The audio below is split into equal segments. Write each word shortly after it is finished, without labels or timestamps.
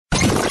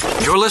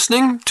You're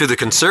listening to The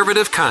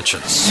Conservative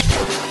Conscience.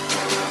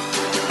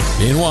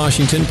 In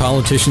Washington,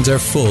 politicians are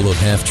full of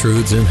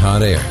half-truths and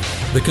hot air.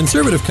 The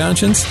Conservative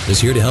Conscience is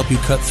here to help you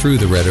cut through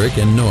the rhetoric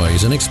and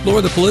noise and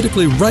explore the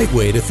politically right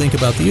way to think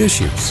about the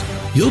issues.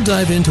 You'll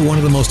dive into one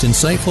of the most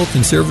insightful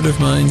conservative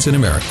minds in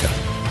America.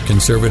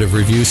 Conservative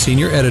Review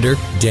Senior Editor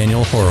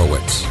Daniel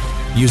Horowitz.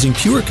 Using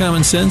pure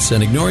common sense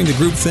and ignoring the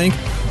groupthink,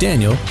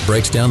 Daniel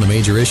breaks down the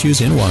major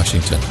issues in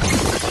Washington.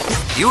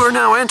 You are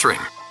now entering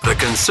The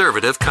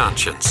Conservative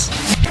Conscience.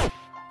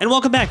 And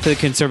welcome back to The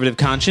Conservative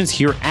Conscience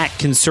here at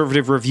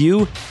Conservative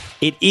Review.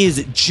 It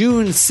is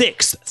June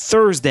 6th,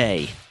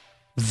 Thursday.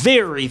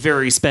 Very,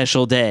 very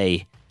special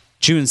day.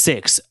 June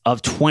 6th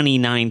of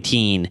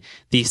 2019,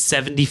 the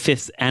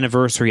 75th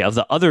anniversary of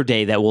the other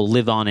day that will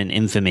live on in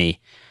infamy.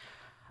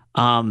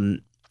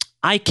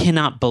 I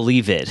cannot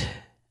believe it.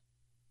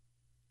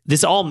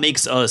 This all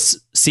makes us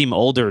seem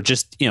older,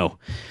 just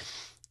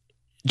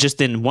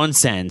in one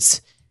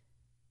sense.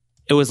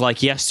 It was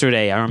like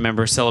yesterday, I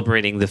remember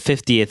celebrating the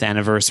 50th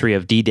anniversary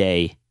of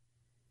D-Day.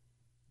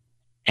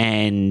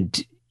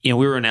 And, we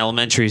were in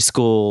elementary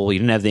school. You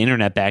didn't have the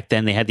internet back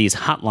then. They had these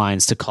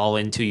hotlines to call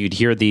into. You'd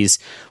hear these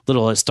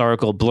little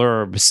historical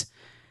blurbs.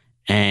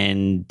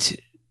 And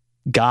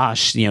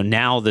gosh,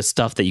 now the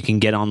stuff that you can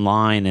get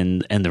online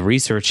and the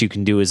research you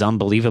can do is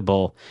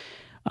unbelievable.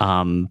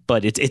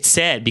 But it's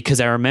sad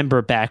because I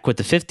remember back with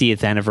the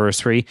 50th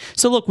anniversary.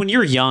 So look, when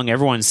you're young,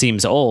 everyone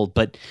seems old,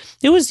 but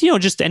it was,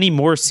 just any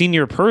more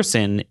senior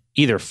person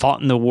either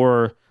fought in the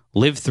war,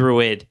 lived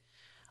through it.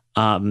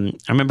 I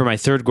remember my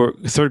third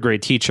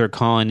grade teacher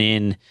calling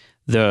in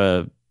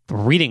the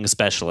reading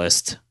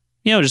specialist,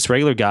 just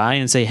regular guy,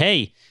 and say,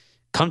 "Hey,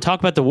 come talk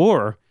about the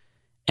war."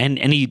 And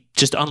he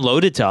just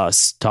unloaded to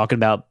us talking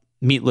about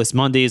meatless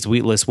Mondays,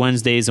 wheatless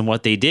Wednesdays, and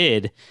what they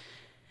did.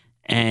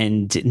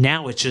 And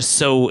now it's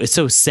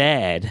so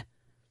sad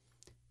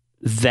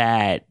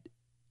that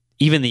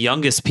even the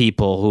youngest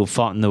people who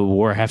fought in the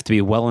war have to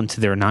be well into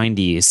their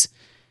 90s,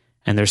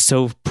 and there's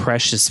so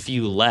precious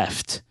few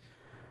left.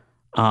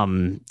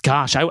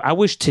 Gosh, I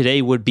wish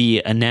today would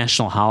be a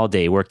national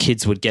holiday where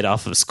kids would get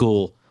off of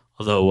school,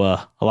 although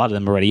a lot of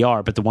them already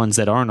are, but the ones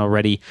that aren't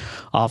already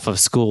off of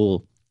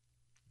school,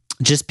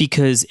 just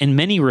because in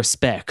many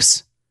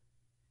respects,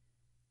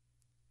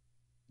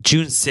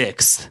 June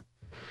 6th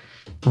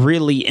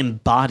really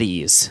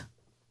embodies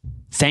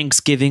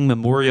Thanksgiving,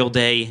 Memorial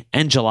Day,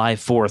 and July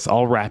 4th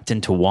all wrapped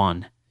into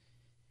one.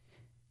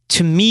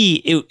 To me,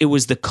 it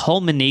was the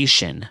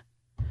culmination,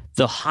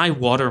 the high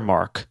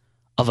watermark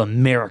of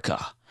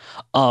America,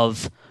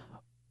 of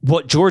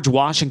what George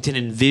Washington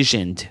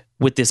envisioned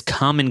with this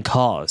common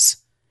cause,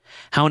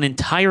 how an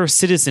entire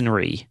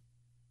citizenry,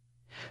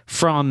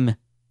 from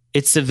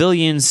its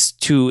civilians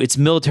to its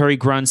military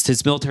grunts, to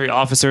its military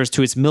officers,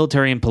 to its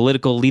military and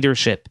political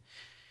leadership,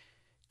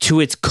 to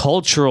its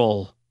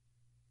cultural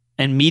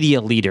and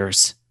media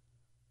leaders,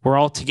 were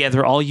all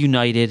together, all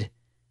united.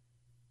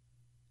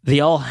 They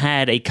all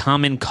had a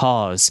common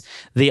cause.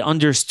 They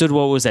understood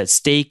what was at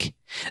stake.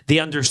 They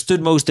understood,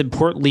 most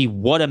importantly,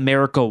 what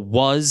America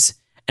was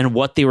and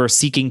what they were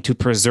seeking to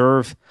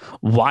preserve,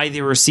 why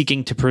they were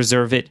seeking to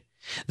preserve it.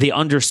 They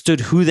understood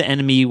who the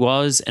enemy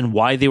was and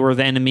why they were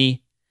the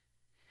enemy.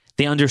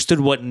 They understood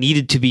what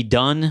needed to be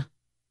done.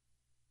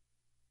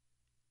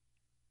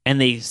 And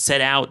they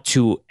set out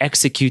to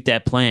execute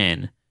that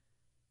plan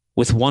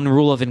with one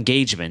rule of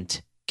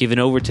engagement given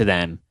over to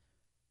them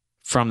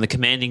from the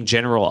commanding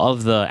general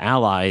of the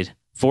Allied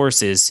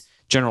forces,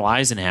 General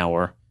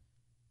Eisenhower.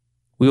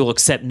 We will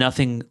accept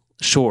nothing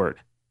short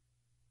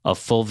of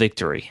full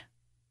victory.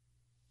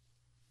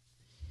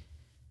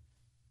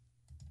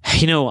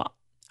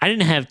 I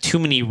didn't have too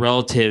many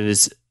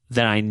relatives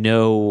that I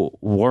know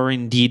were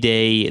in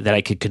D-Day that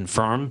I could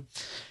confirm.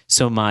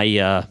 So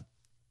my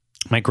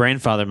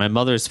grandfather, my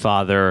mother's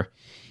father,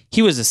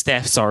 he was a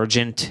staff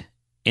sergeant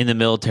in the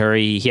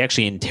military. He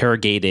actually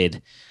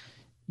interrogated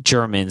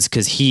Germans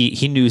because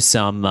he knew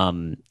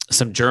some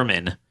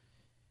German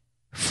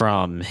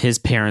from his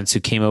parents who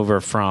came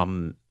over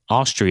from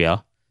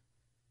Austria.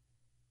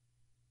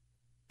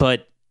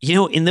 But,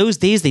 in those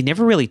days, they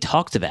never really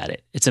talked about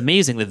it. It's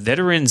amazing. The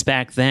veterans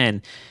back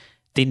then,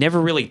 they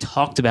never really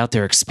talked about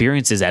their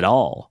experiences at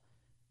all.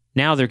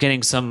 Now they're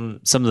getting some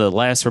of the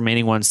last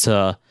remaining ones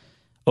to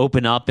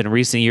open up. In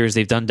recent years,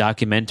 they've done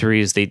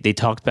documentaries. They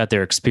talked about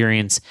their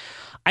experience.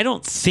 I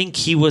don't think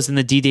he was in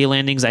the D-Day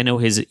landings. I know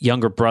his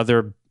younger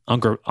brother,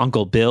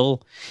 Uncle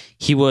Bill,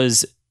 he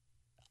was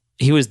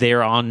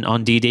there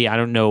on D-Day. I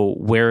don't know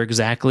where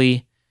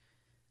exactly.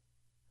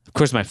 Of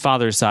course, my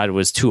father's side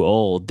was too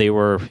old. They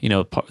were,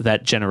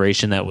 that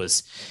generation that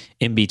was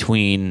in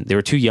between. They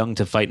were too young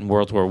to fight in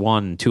World War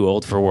I, too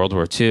old for World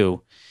War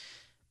II.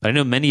 But I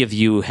know many of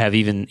you have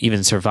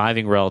even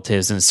surviving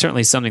relatives, and it's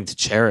certainly something to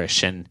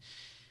cherish and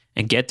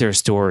get their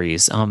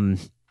stories.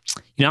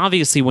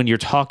 Obviously, when you're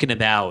talking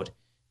about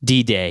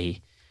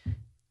D-Day,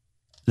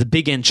 the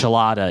big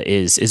enchilada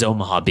is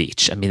Omaha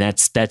Beach. I mean,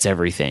 that's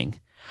everything.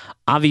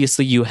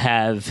 Obviously, you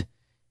have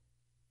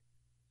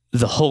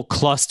the whole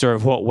cluster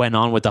of what went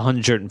on with the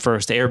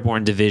 101st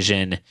Airborne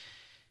Division,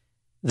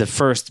 the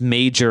first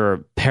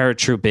major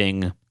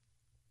paratrooping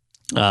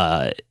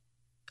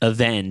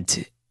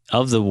event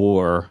of the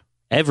war,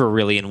 ever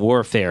really in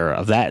warfare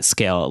of that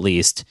scale at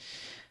least,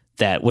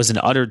 that was an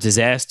utter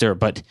disaster,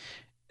 but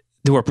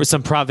there were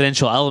some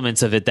providential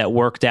elements of it that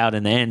worked out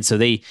in the end. So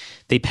they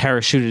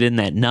parachuted in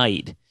that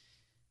night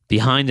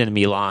behind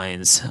enemy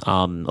lines.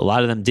 A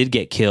lot of them did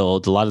get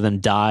killed. A lot of them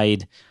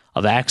died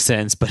of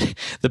accidents, but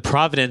the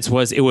providence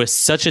was, it was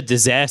such a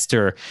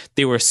disaster.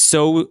 They were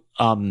so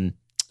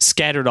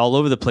scattered all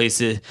over the place.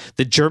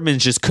 The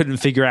Germans just couldn't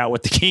figure out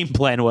what the game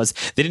plan was.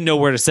 They didn't know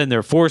where to send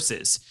their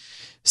forces.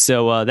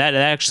 So that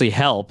actually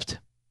helped.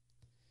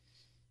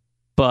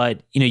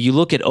 But, you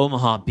look at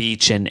Omaha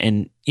Beach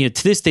and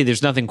to this day,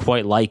 there's nothing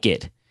quite like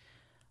it.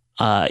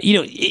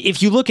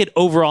 If you look at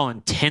overall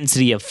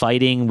intensity of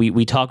fighting,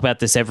 we talk about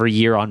this every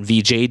year on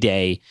VJ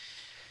Day.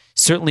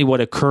 Certainly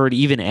what occurred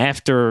even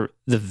after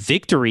the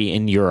victory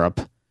in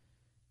Europe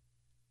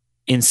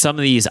in some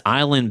of these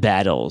island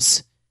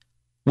battles,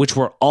 which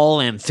were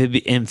all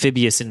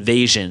amphibious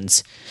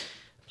invasions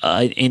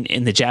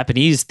in the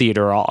Japanese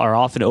theater, are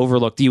often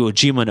overlooked. Iwo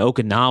Jima and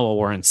Okinawa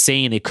were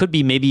insane. It could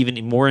be maybe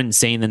even more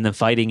insane than the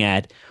fighting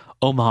at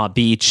Omaha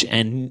Beach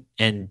and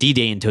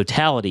D-Day in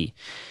totality.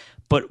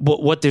 But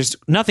what there's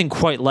nothing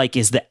quite like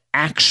is the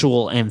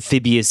actual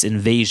amphibious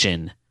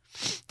invasion,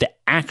 the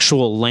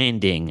actual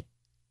landing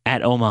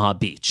at Omaha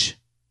Beach.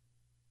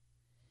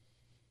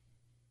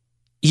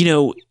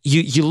 You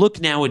look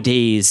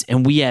nowadays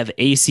and we have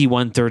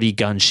AC-130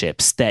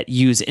 gunships that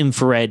use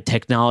infrared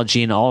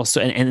technology and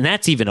also, and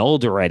that's even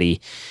old already,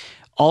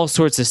 all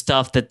sorts of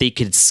stuff that they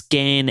could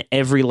scan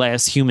every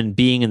last human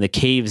being in the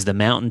caves, the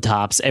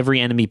mountaintops, every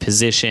enemy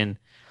position,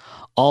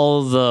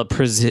 all the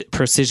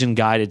precision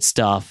guided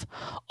stuff,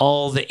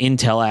 all the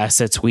intel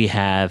assets we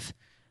have,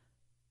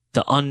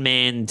 the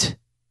unmanned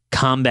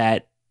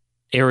combat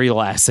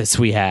aerial assets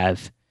we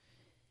have.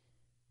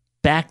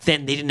 Back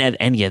then, they didn't have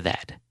any of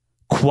that.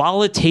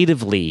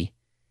 Qualitatively,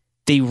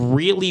 they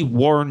really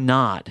were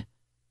not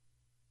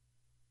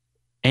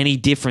any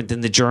different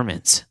than the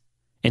Germans.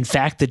 In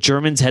fact, the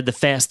Germans had the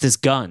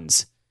fastest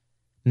guns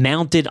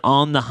mounted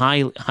on the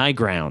high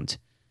ground,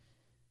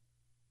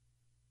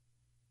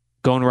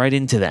 going right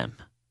into them.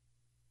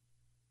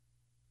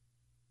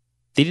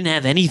 They didn't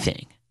have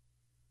anything.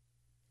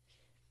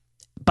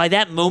 By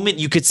that moment,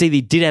 you could say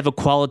they did have a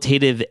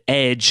qualitative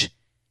edge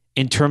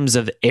in terms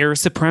of air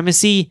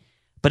supremacy,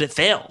 but it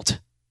failed.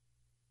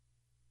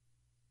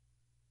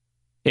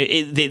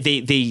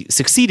 They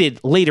succeeded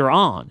later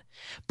on,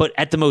 but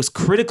at the most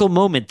critical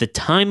moment, the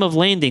time of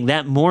landing,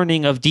 that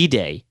morning of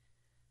D-Day,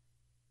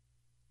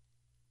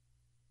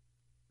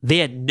 they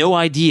had no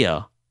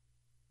idea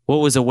what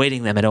was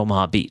awaiting them at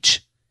Omaha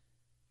Beach.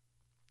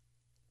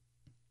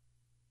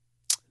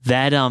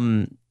 That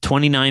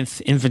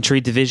 29th Infantry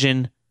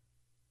Division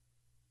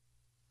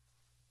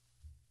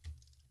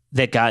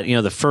that got,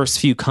 the first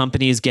few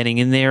companies getting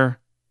in there,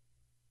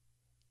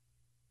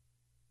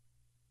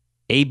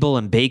 Able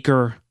and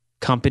Baker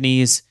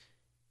companies,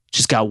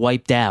 just got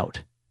wiped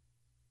out.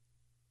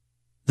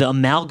 The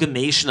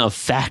amalgamation of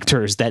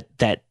factors that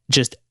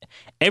just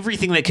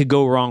everything that could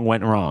go wrong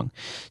went wrong.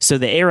 So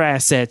the air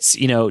assets,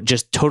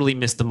 just totally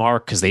missed the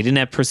mark because they didn't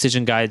have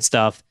precision guide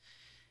stuff.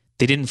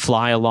 They didn't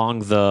fly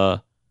along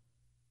the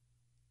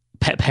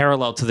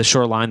parallel to the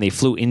shoreline. They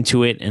flew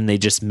into it and they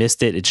just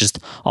missed it. It just,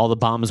 all the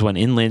bombs went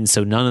inland.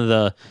 So none of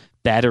the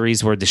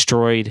batteries were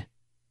destroyed.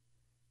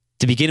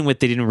 To begin with,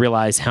 they didn't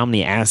realize how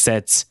many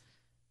assets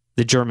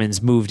the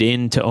Germans moved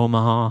into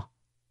Omaha.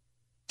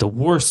 The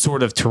worst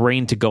sort of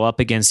terrain to go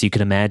up against you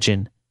could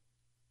imagine.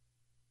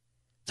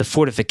 The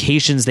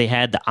fortifications they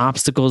had, the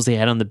obstacles they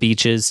had on the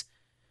beaches.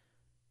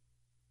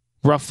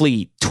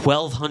 Roughly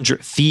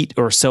 1,200 feet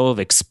or so of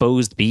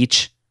exposed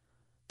beach.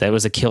 That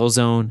was a kill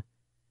zone.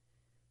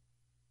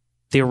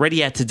 They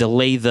already had to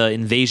delay the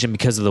invasion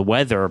because of the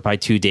weather by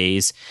 2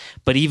 days.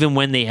 But even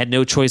when they had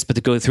no choice but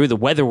to go through, the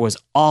weather was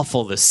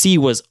awful. The sea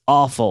was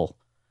awful.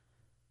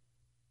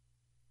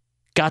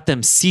 Got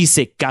them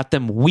seasick, got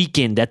them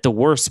weakened at the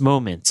worst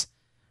moments.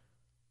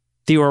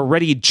 They were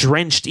already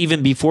drenched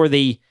even before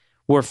they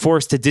were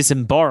forced to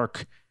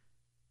disembark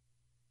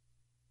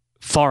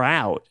far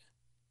out.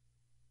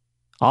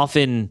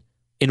 Often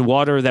in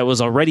water that was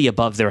already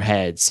above their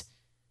heads.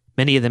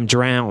 Many of them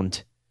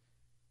drowned.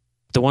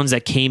 The ones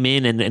that came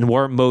in and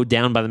weren't mowed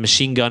down by the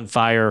machine gun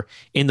fire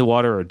in the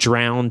water are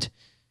drowned.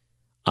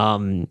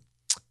 They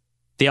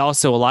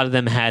also, a lot of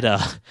them had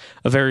a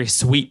very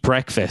sweet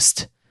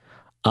breakfast.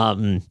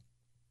 They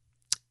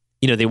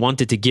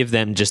wanted to give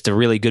them just a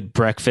really good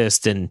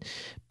breakfast and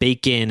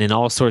bacon and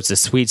all sorts of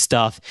sweet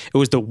stuff. It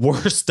was the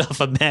worst stuff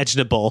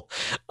imaginable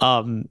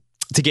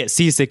to get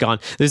seasick on.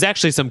 There's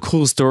actually some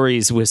cool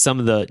stories with some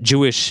of the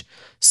Jewish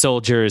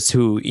soldiers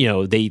who,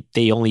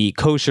 they only eat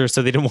kosher,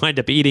 so they didn't wind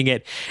up eating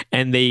it,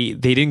 and they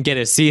didn't get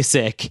a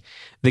seasick.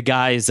 The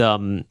guys,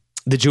 the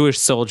Jewish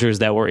soldiers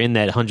that were in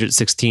that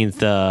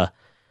 116th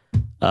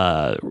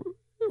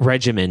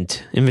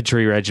regiment,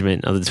 infantry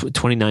regiment of the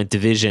 29th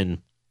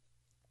Division.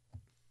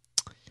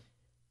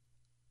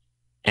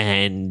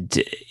 And,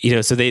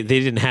 so they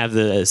didn't have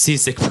the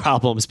seasick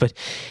problems, but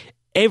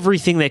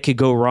everything that could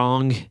go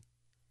wrong.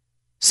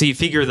 So you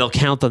figure they'll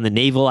count on the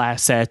naval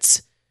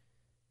assets,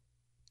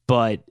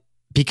 but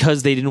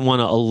because they didn't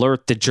want to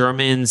alert the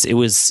Germans, it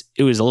was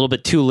a little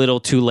bit too little,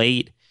 too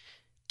late,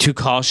 too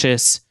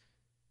cautious.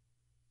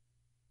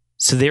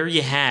 So there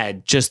you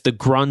had just the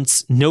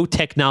grunts, no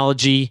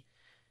technology,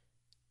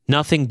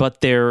 nothing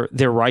but their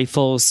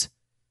rifles,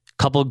 a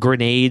couple of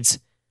grenades,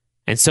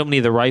 and so many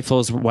of the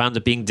rifles wound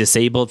up being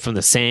disabled from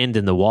the sand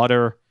and the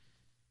water.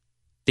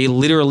 They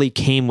literally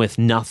came with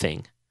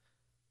nothing.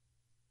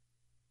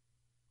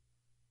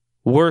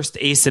 Worst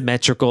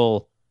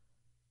asymmetrical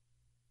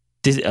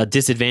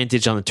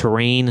disadvantage on the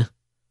terrain.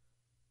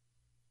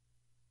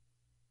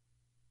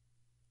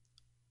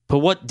 But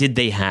what did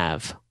they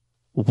have?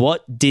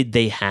 What did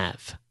they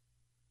have?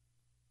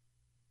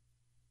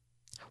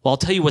 Well, I'll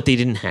tell you what they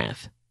didn't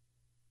have.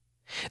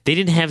 They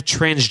didn't have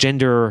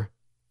transgender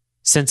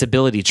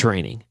sensibility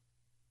training.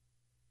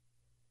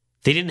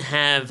 They didn't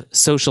have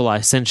social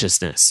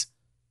licentiousness.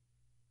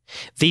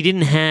 They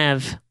didn't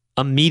have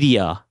a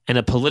media and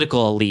a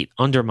political elite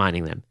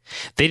undermining them.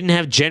 They didn't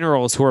have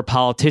generals who are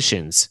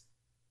politicians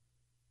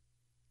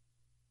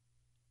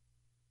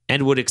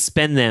and would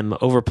expend them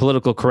over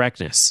political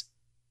correctness.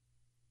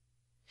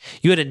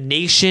 You had a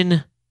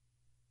nation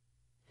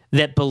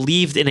that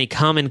believed in a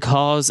common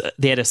cause.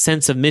 They had a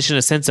sense of mission,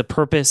 a sense of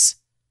purpose.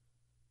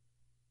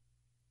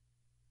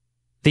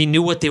 They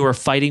knew what they were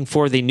fighting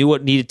for. They knew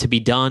what needed to be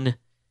done.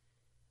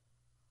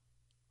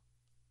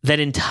 That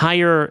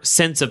entire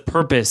sense of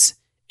purpose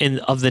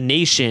of the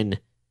nation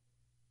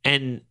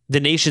and the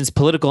nation's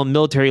political and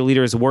military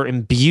leaders were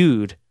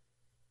imbued,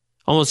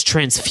 almost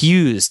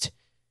transfused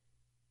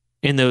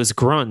in those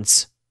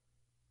grunts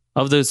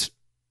of those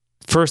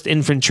first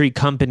infantry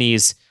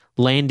companies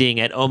landing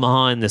at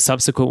Omaha and the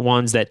subsequent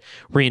ones that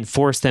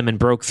reinforced them and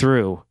broke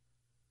through,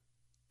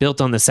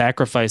 built on the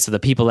sacrifice of the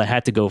people that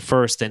had to go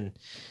first, and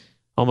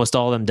almost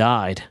all of them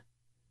died.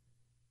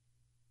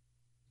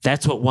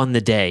 That's what won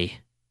the day.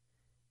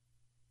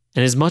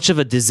 And as much of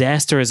a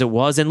disaster as it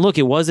was, and look,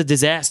 it was a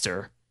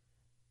disaster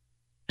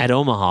at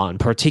Omaha in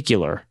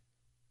particular.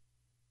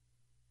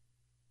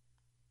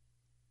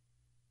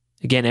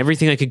 Again,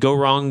 everything that could go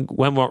wrong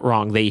went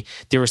wrong. They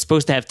were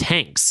supposed to have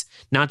tanks,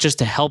 not just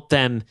to help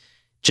them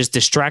just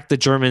distract the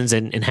Germans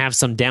and have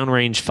some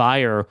downrange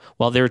fire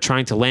while they were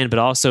trying to land, but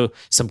also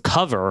some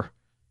cover.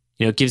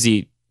 It gives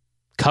you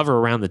cover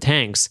around the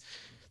tanks.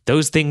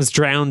 Those things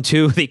drowned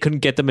too. They couldn't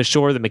get them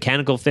ashore, the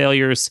mechanical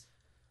failures.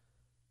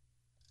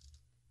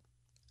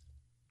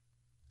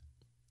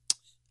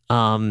 They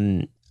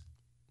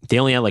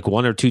only had like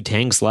 1 or 2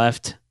 tanks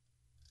left.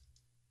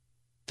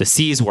 The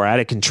seas were out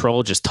of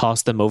control, just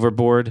tossed them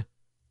overboard.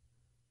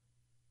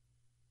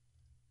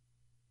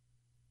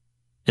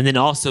 And then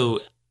also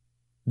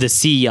the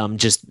sea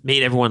just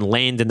made everyone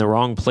land in the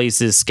wrong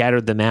places,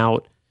 scattered them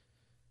out.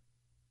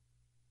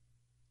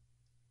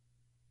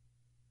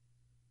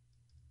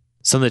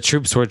 Some of the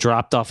troops were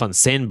dropped off on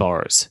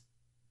sandbars.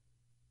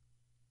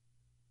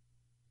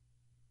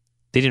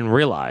 They didn't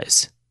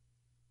realize.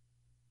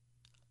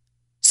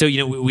 So,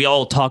 we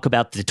all talk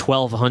about the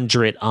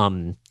 1,200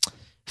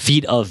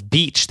 feet of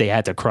beach they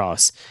had to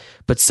cross,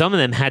 but some of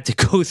them had to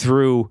go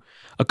through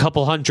a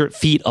couple hundred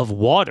feet of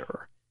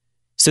water.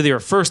 So they were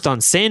first on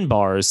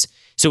sandbars,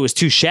 so it was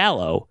too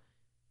shallow.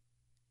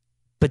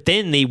 But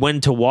then they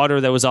went to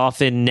water that was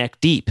often neck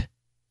deep.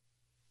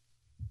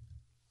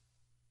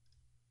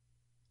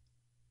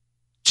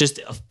 Just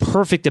a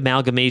perfect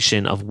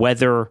amalgamation of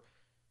weather,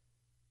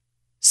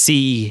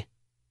 sea,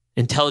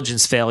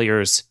 intelligence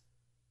failures,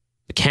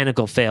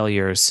 mechanical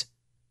failures.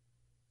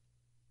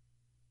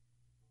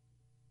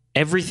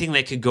 Everything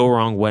that could go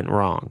wrong went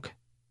wrong.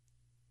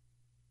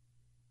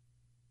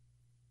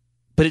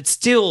 But it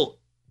still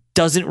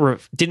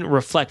didn't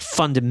reflect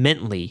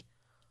fundamentally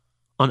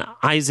on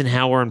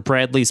Eisenhower and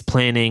Bradley's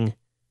planning,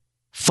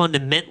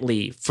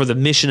 fundamentally for the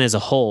mission as a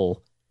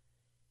whole,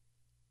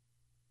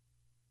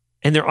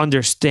 and their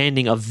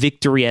understanding of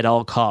victory at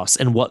all costs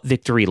and what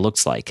victory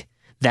looks like.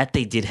 That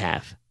they did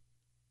have.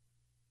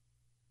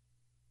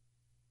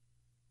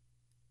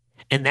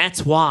 And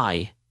that's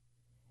why,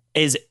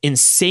 as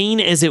insane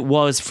as it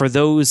was for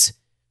those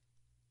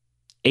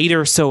 8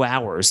 or so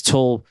hours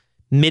till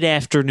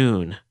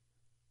mid-afternoon,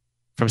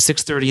 from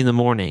 6:30 in the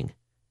morning,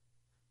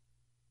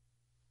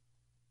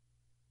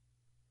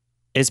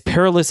 as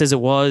perilous as it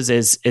was,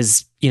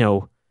 as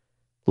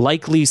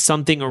likely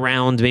something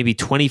around maybe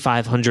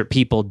 2,500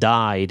 people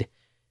died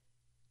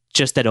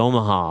just at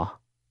Omaha,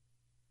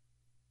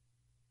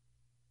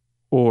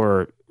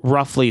 or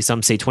roughly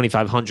some say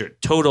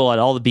 2,500 total at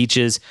all the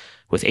beaches,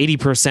 with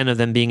 80% of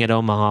them being at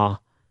Omaha,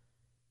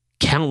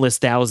 countless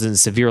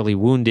thousands severely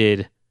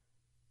wounded.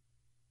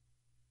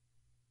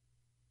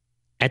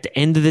 At the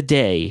end of the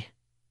day,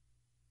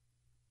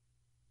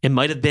 it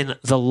might have been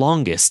the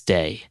longest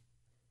day,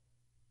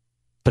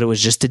 but it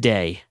was just a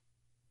day.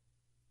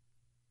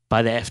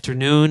 by the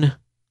afternoon,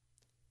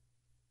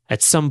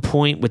 at some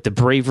point, with the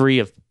bravery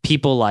of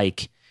people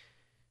like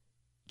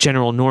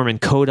General Norman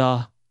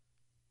Cota,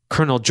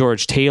 Colonel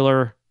George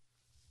Taylor,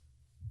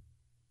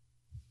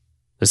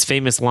 those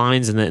famous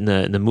lines in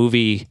the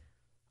movie,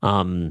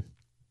 The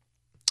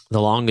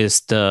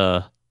Longest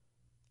Day,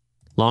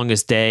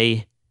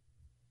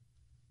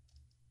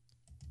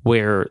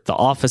 where the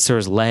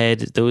officers led,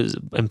 those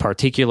in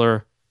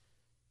particular,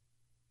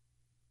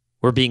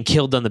 were being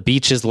killed on the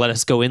beaches. Let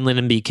us go inland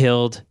and be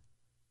killed.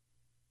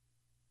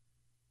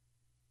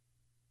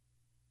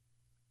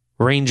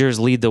 Rangers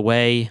lead the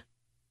way.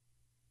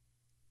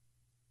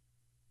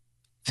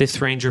 5th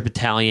Ranger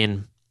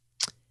Battalion.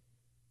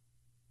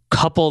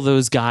 Couple of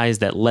those guys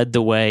that led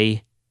the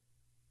way.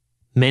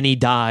 Many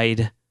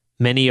died.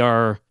 Many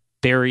are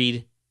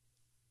buried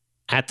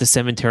at the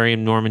cemetery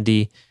in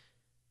Normandy.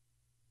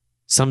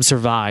 Some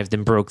survived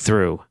and broke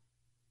through.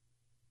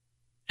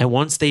 And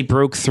once they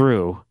broke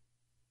through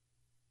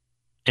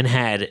and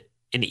had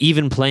an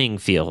even playing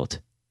field,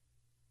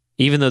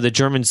 even though the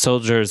German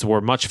soldiers were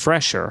much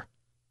fresher,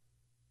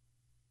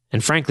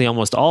 and frankly,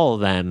 almost all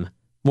of them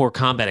more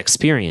combat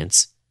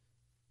experience.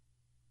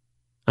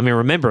 I mean,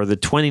 remember, the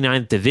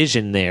 29th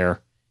Division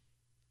there,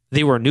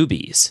 they were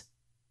newbies.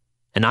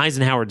 And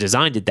Eisenhower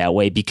designed it that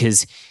way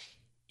because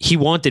he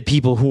wanted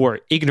people who were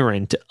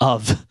ignorant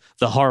of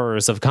the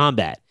horrors of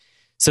combat.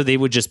 So they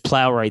would just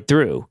plow right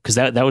through because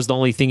that was the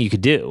only thing you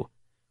could do.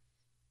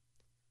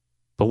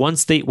 But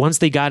once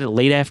they got it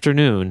late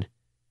afternoon,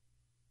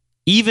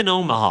 even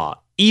Omaha,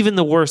 even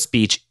the worst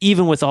beach,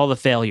 even with all the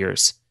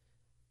failures,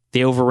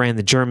 they overran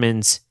the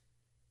Germans.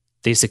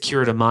 They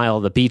secured a mile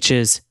of the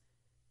beaches.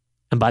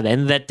 And by the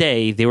end of that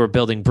day, they were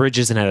building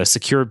bridges and had a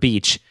secure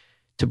beach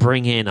to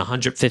bring in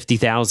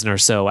 150,000 or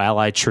so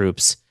Allied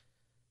troops,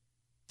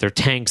 their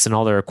tanks and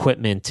all their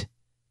equipment,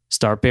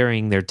 start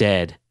burying their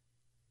dead,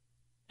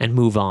 and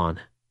move on.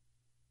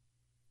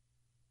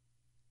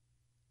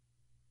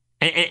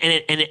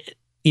 And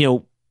you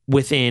know,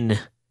 within,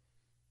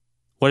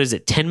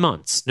 10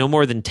 months, no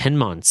more than 10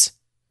 months,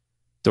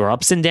 there were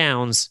ups and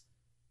downs.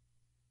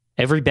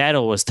 Every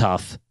battle was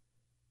tough.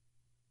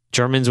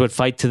 Germans would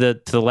fight to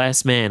the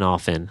last man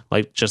often,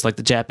 just like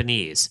the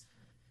Japanese.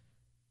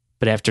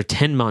 But after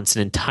 10 months,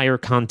 an entire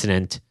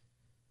continent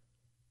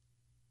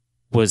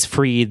was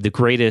freed. The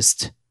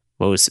greatest,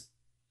 most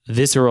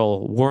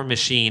visceral war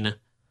machine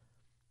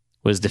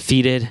was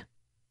defeated.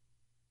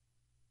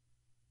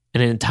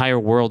 And an entire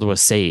world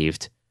was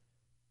saved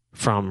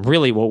from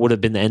really what would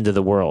have been the end of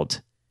the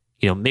world.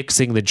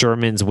 Mixing the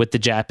Germans with the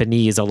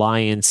Japanese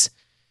alliance.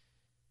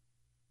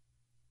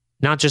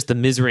 Not just the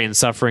misery and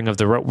suffering of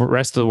the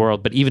rest of the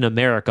world, but even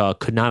America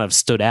could not have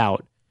stood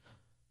out.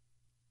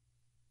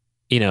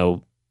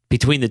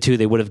 Between the two,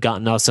 they would have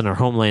gotten us in our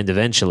homeland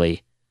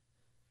eventually.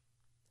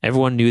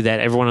 Everyone knew that.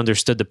 Everyone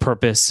understood the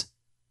purpose.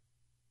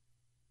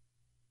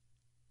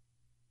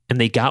 And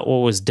they got what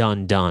was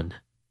done.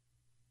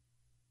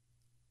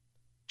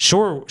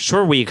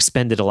 Sure, we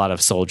expended a lot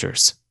of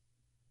soldiers,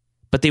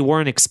 but they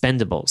weren't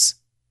expendables.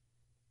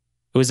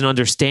 It was an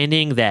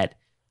understanding that,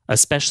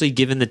 especially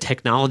given the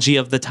technology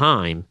of the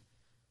time,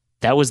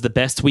 that was the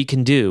best we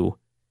can do.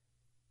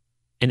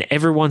 And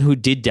everyone who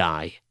did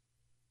die,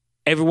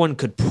 everyone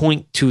could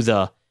point to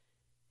the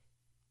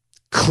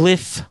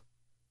cliff,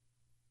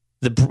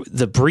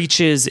 the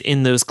breaches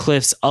in those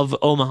cliffs of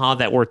Omaha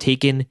that were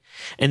taken,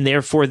 and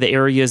therefore the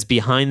areas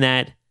behind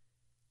that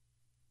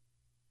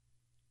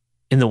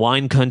in the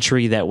wine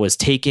country that was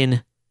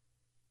taken,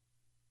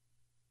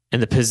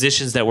 and the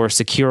positions that were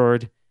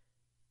secured,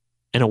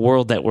 and a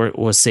world that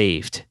was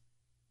saved.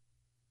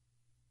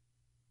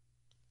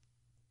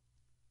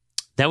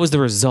 That was the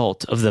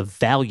result of the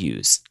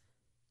values,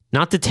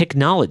 not the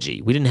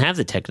technology. We didn't have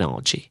the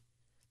technology.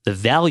 The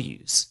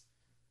values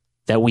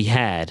that we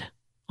had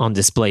on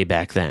display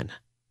back then.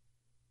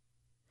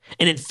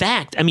 And in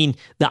fact,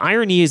 the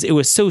irony is it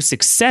was so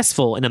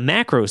successful in a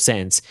macro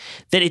sense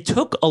that it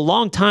took a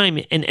long time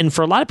and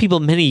for a lot of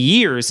people many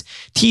years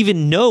to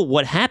even know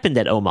what happened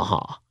at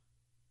Omaha.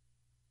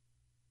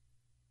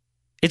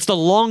 It's the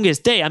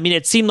longest day.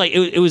 It seemed like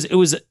it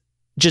was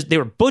just, they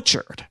were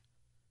butchered.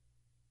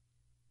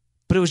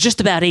 But it was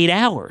just about 8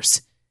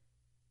 hours.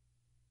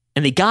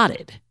 And they got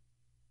it.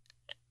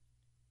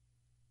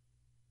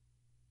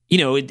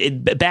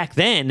 Back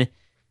then,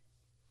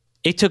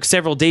 it took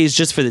several days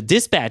just for the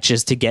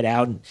dispatches to get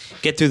out and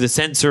get through the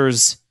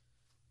sensors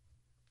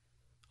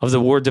of the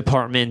War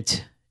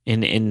Department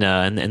and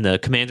the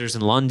commanders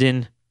in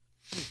London.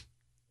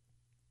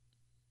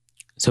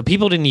 So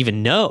people didn't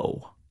even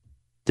know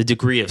the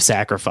degree of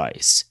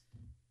sacrifice.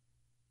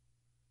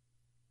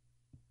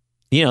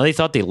 They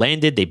thought they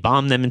landed, they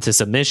bombed them into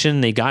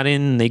submission, they got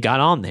in, they got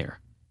on there.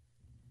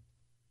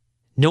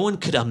 No one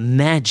could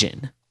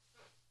imagine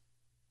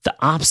the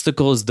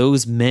obstacles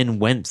those men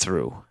went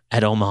through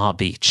at Omaha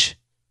Beach.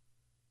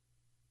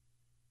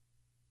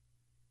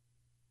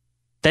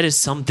 That is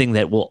something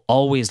that will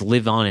always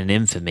live on in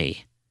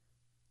infamy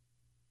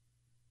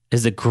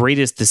as the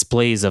greatest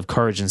displays of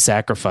courage and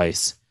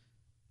sacrifice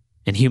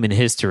in human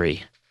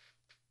history.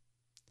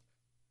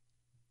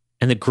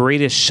 and the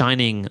greatest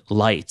shining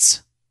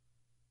lights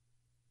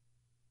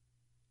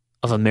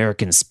of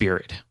American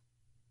spirit.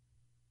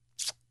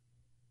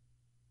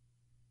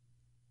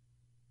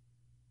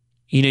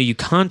 You know, you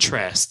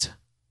contrast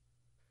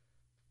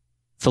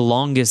the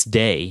longest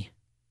day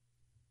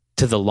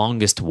to the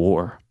longest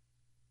war.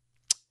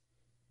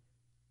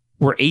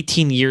 We're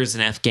 18 years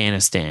in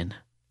Afghanistan.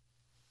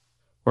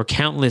 We're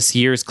countless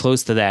years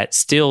close to that,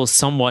 still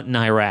somewhat in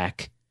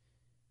Iraq.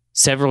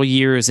 Several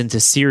years into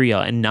Syria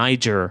and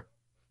Niger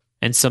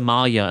and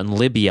Somalia and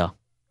Libya.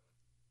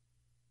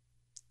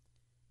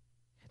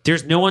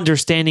 There's no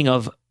understanding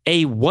of,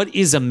 A, what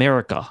is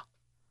America?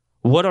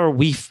 What are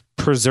we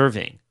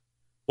preserving?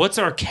 What's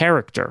our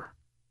character?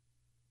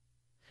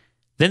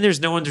 Then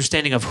there's no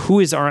understanding of who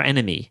is our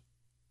enemy.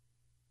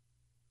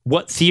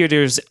 What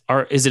theaters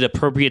is it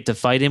appropriate to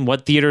fight in?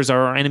 What theaters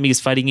are our enemies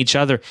fighting each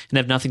other and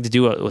have nothing to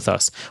do with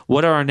us?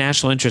 What are our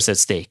national interests at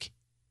stake?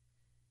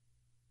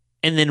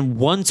 And then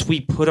once we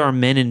put our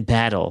men in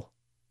battle,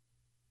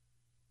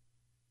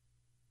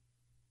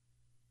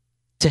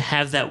 to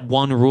have that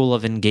one rule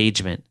of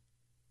engagement,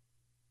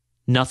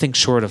 nothing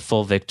short of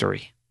full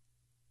victory.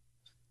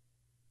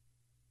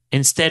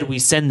 Instead, we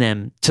send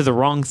them to the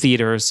wrong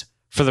theaters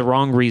for the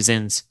wrong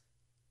reasons.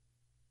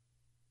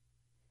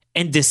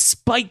 And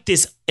despite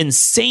this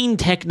insane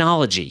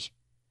technology,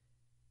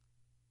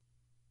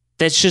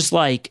 that's just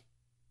like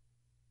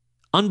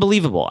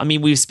unbelievable. I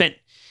mean, we've spent,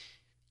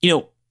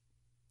 you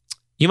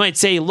might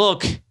say,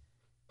 look,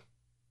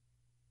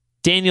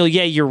 Daniel,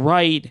 yeah, you're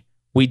right.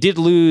 We did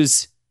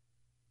lose,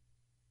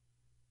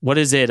 what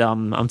is it?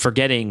 I'm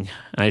forgetting.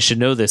 I should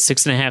know this.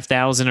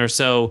 6,500 or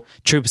so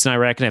troops in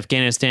Iraq and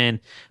Afghanistan,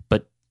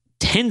 but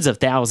tens of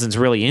thousands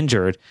really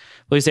injured.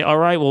 Well, you say, all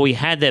right, well, we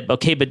had that.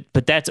 Okay,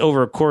 but that's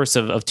over a course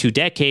of 2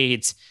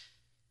 decades.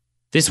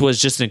 This was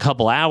just in a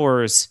couple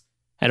hours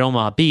at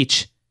Omaha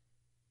Beach.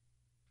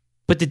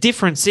 But the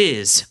difference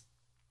is,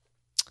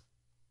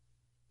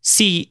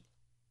 see,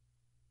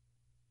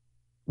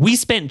 we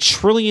spent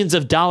trillions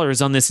of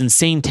dollars on this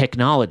insane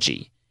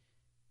technology.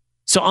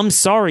 So I'm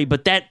sorry,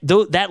 but that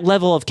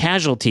level of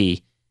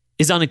casualty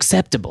is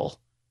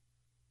unacceptable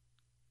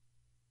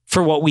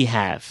for what we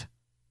have.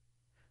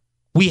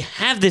 We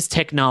have this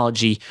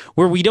technology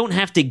where we don't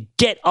have to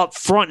get up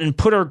front and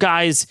put our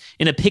guys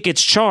in a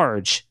Pickett's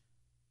charge.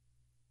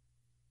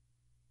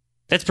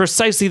 That's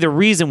precisely the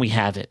reason we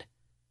have it.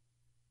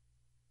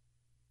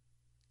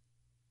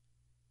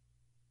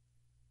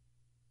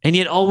 And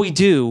yet all we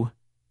do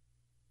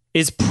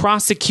is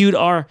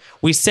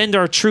we send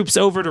our troops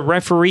over to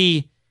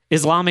referee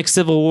Islamic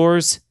civil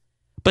wars,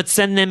 but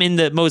send them in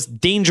the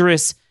most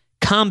dangerous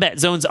combat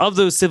zones of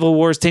those civil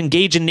wars to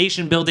engage in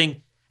nation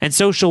building and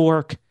social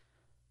work,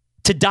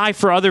 to die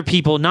for other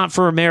people, not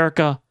for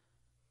America.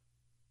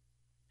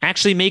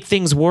 Actually make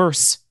things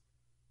worse.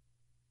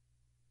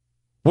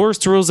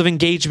 Worst rules of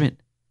engagement.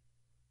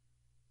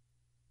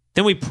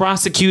 Then we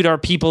prosecute our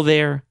people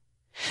there.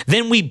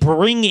 Then we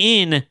bring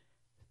in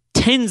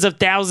tens of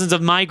thousands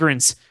of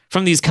migrants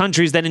from these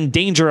countries that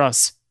endanger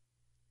us.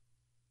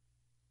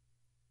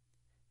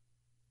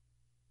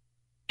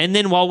 And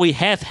then while we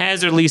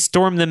haphazardly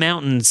storm the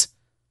mountains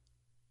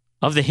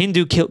of the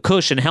Hindu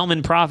Kush and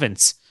Helmand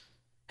province,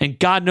 and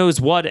God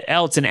knows what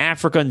else in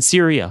Africa and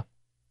Syria,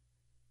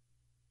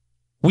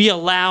 we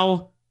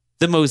allow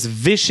the most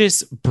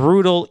vicious,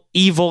 brutal,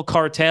 evil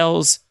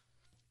cartels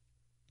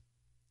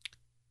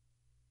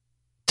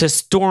to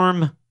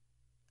storm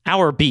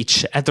our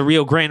beach at the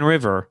Rio Grande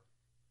River,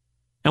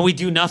 and we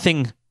do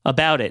nothing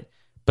about it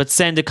but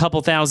send a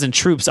couple thousand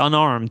troops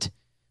unarmed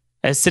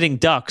as sitting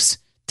ducks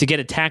to get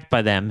attacked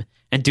by them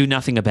and do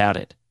nothing about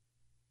it.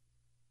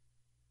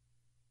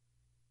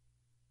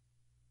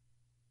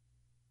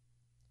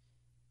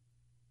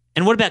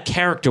 And what about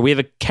character? We have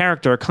a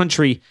character, a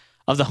country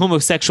of the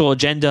homosexual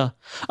agenda,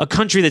 a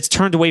country that's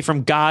turned away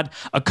from God,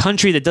 a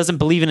country that doesn't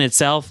believe in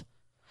itself,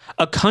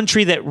 a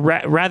country that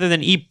rather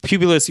than e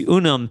publius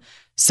unum,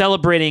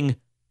 celebrating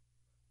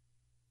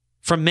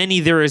from many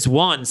there is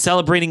one,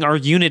 celebrating our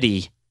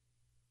unity,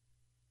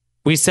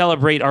 we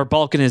celebrate our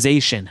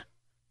balkanization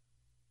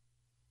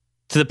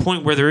to the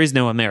point where there is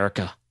no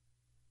America.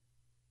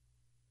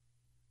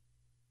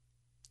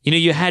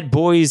 You had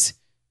boys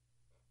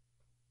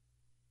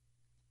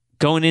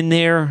going in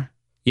there,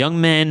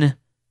 young men,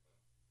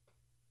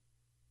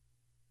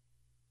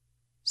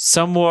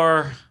 some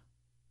were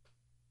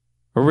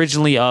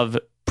originally of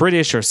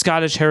British or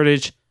Scottish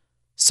heritage,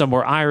 some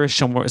were Irish,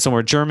 some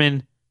were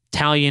German,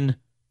 Italian,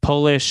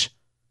 Polish,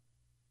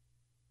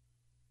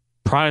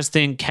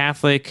 Protestant,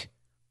 Catholic,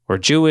 or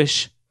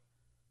Jewish.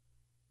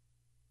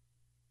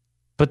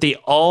 But they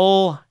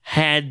all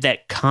had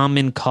that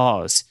common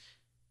cause.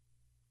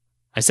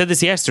 I said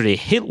this yesterday.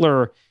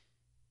 Hitler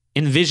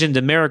envisioned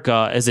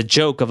America as a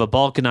joke of a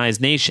balkanized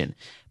nation.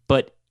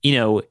 But,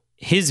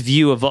 his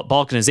view of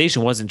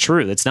balkanization wasn't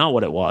true. That's not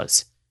what it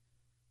was.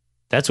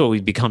 That's what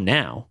we've become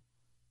now.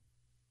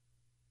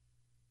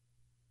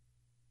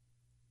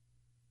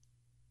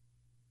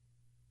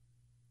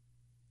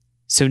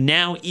 So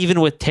now, even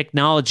with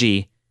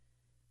technology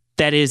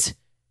that is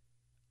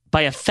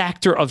by a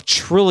factor of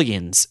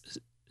trillions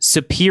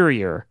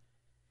superior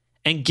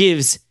and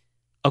gives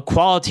a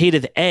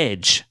qualitative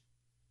edge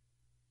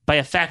by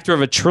a factor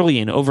of a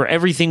trillion over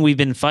everything we've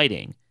been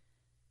fighting.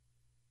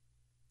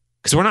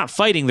 Because we're not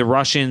fighting the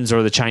Russians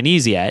or the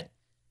Chinese yet.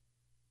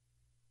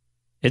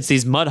 It's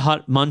these mud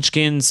hut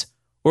munchkins,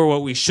 or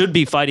what we should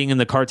be fighting in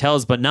the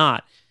cartels, but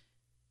not.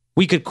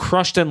 We could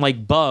crush them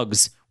like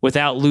bugs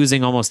without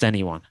losing almost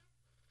anyone.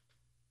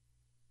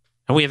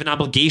 And we have an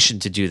obligation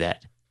to do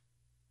that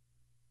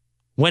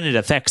when it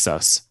affects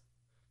us.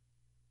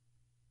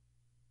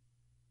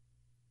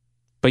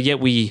 But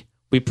yet we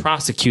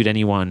prosecute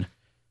anyone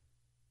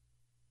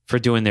for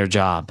doing their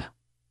job.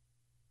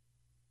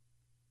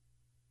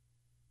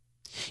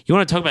 You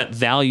want to talk about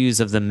values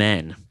of the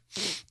men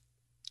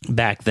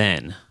back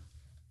then.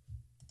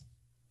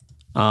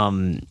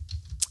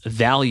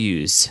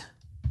 Values.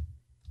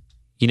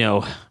 You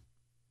know,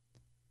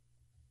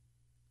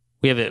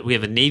 we have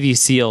a Navy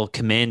SEAL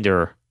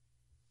commander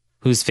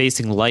who's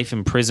facing life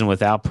in prison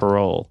without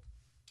parole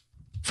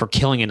for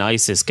killing an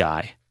ISIS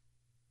guy.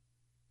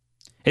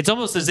 It's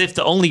almost as if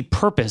the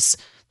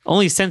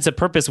only sense of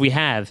purpose we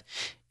have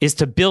is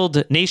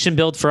to nation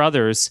build for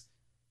others,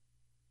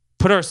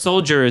 put our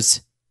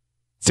soldiers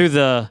through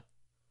the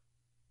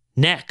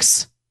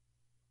necks,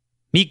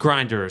 meat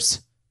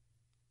grinders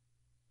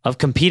of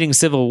competing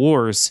civil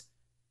wars,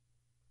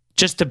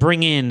 just to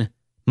bring in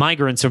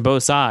migrants from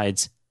both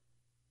sides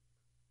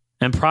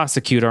and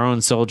prosecute our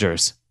own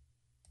soldiers.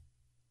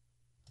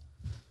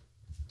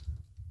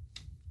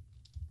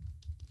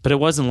 But it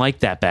wasn't like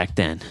that back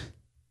then.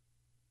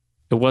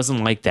 It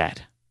wasn't like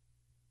that.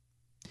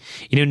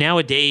 You know,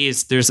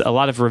 nowadays, there's a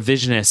lot of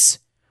revisionists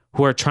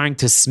who are trying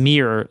to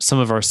smear some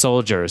of our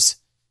soldiers.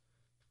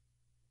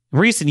 In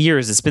recent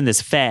years, it's been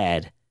this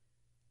fad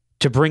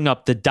to bring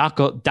up the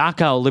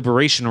Dachau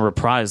liberation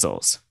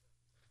reprisals.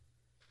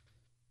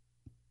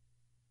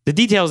 The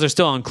details are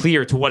still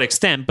unclear to what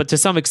extent, but to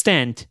some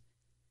extent,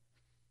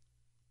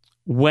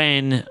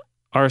 when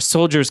our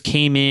soldiers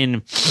came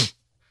in,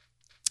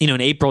 in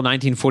April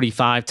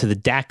 1945 to the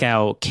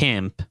Dachau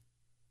camp,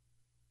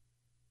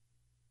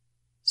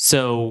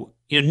 so,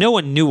 no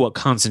one knew what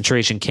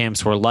concentration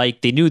camps were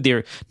like. They knew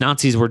their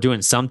Nazis were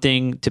doing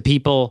something to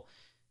people.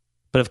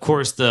 But of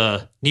course,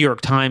 the New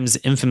York Times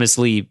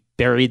infamously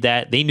buried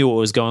that. They knew what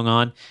was going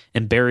on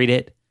and buried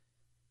it.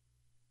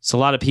 So a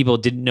lot of people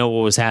didn't know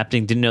what was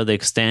happening, didn't know the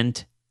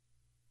extent.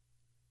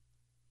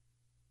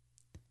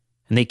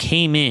 And they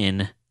came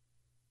in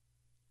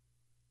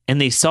and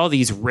they saw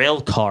these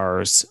rail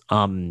cars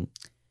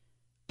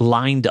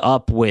lined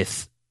up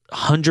with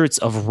hundreds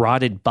of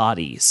rotted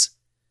bodies.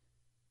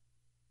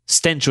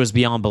 Stench was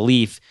beyond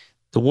belief.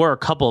 There were a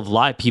couple of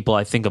live people,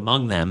 I think,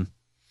 among them.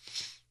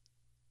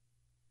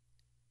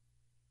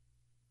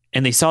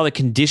 And they saw the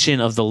condition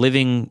of the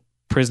living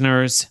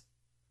prisoners.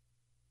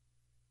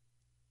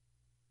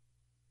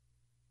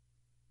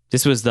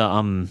 This was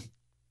the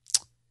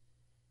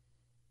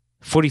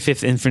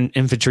 45th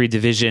Infantry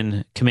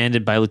Division,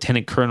 commanded by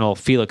Lieutenant Colonel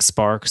Felix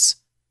Sparks.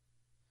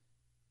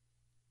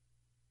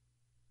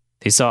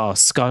 They saw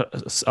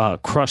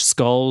crushed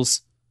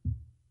skulls.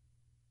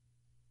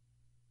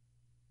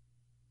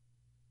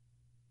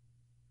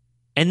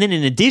 And then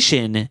in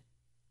addition,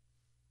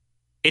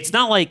 it's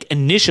not like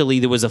initially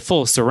there was a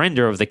full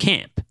surrender of the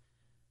camp.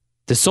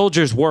 The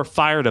soldiers were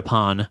fired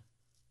upon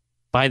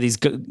by these,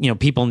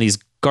 people in these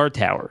guard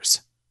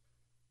towers.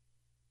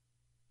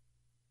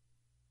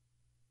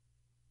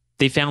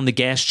 They found the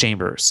gas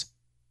chambers,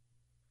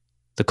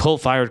 the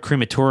coal-fired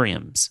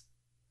crematoriums,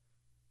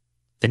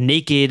 the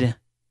naked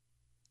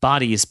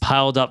bodies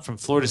piled up from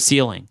floor to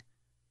ceiling.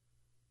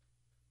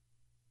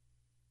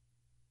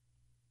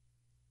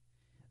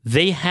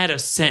 They had a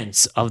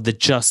sense of the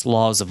just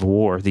laws of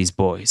war, these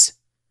boys.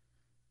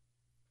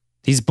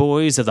 These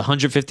boys of the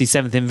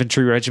 157th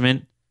Infantry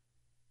Regiment,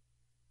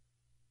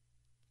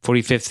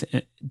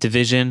 45th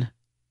Division,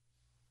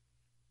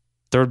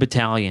 3rd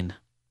Battalion.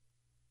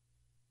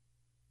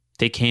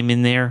 They came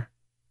in there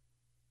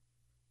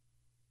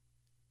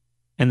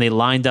and they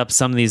lined up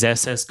some of these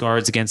SS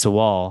guards against a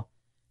wall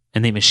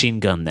and they machine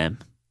gunned them.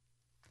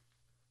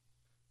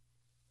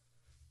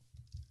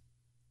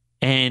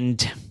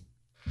 And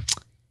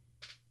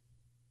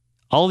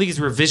all these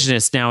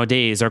revisionists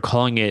nowadays are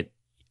calling it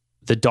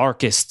the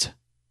darkest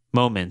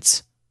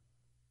moments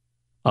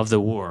of the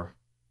war.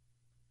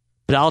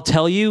 But I'll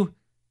tell you,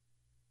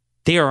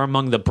 they are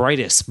among the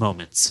brightest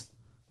moments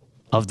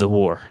of the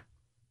war.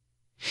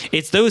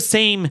 It's those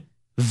same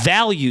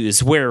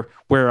values where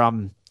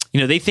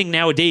they think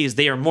nowadays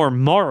they are more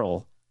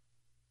moral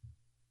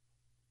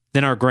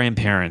than our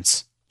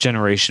grandparents'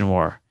 generation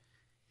were.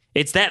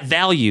 It's that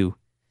value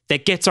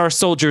that gets our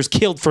soldiers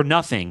killed for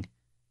nothing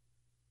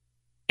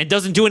and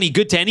doesn't do any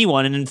good to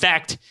anyone. And in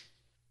fact,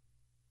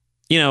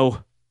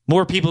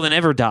 more people than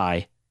ever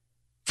die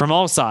from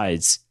all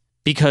sides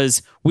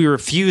because we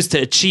refuse to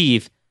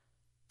achieve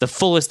the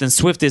fullest and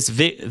swiftest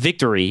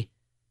victory.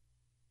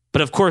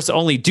 But of course,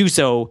 only do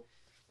so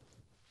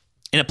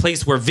in a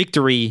place where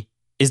victory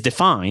is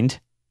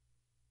defined.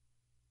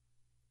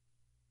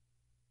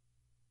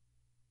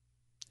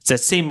 that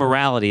same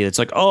morality that's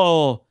like,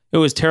 oh, it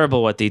was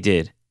terrible what they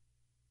did.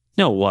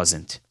 No, it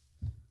wasn't.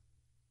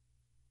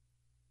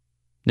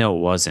 No, it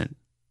wasn't.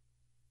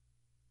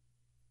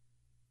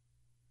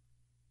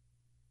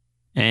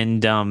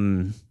 And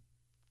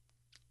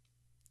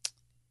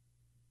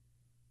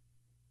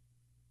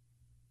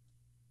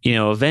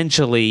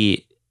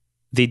eventually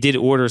they did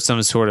order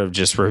some sort of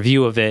just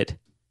review of it.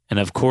 And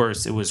of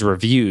course, it was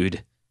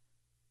reviewed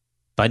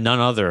by none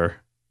other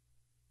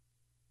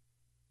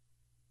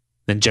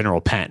than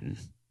General Patton.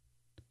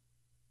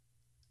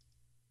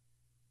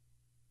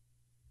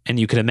 And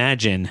you could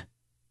imagine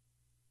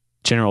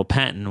General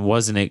Patton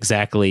wasn't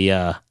exactly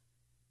going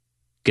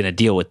to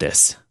deal with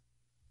this.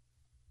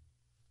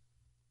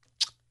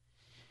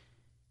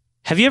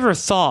 Have you ever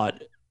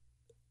thought,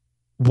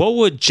 what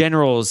would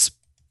Generals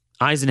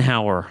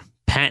Eisenhower,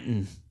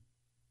 Patton,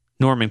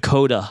 Norman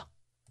Cota,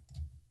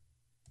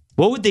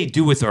 what would they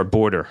do with our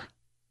border?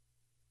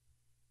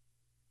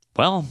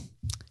 Well,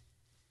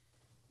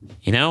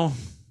 I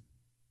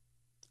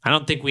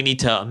don't think we need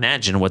to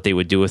imagine what they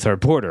would do with our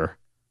border.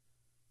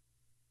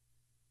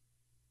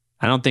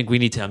 I don't think we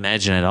need to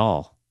imagine at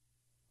all.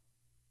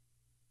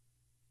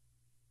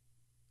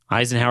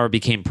 Eisenhower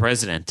became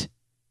president,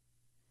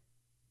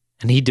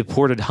 and he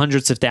deported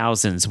hundreds of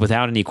thousands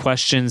without any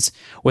questions,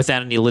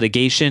 without any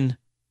litigation.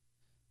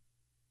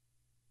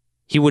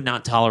 He would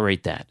not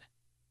tolerate that.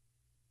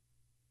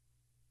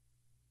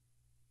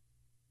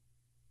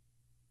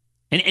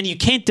 And you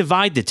can't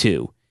divide the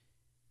two.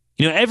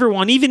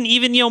 Everyone, even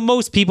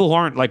most people who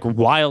aren't like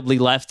wildly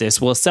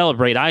leftist will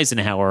celebrate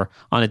Eisenhower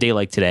on a day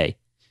like today.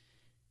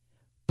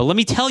 But let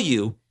me tell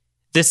you,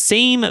 the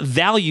same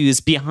values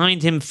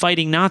behind him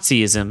fighting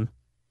Nazism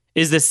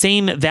is the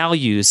same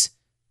values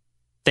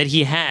that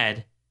he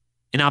had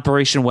in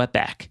Operation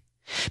Wetback.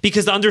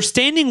 Because the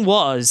understanding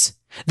was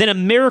that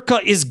America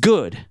is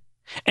good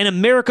and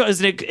America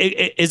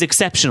is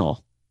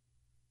exceptional.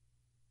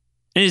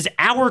 It is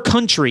our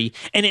country,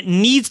 and it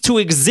needs to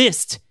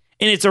exist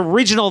in its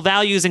original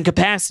values and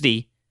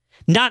capacity.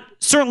 Not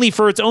certainly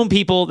for its own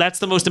people, that's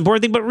the most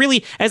important thing, but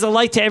really as a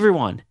light to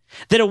everyone.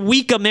 That a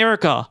weak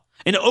America,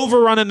 an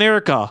overrun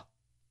America,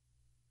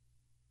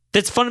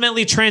 that's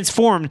fundamentally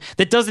transformed,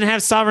 that doesn't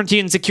have sovereignty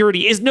and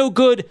security, is no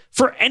good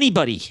for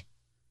anybody.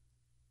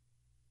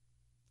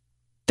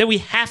 That we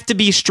have to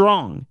be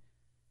strong.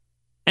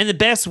 And the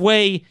best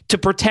way to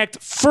protect,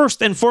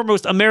 first and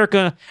foremost,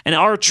 America and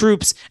our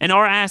troops and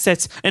our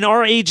assets and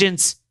our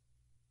agents,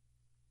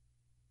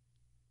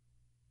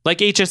 like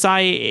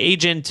HSI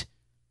agent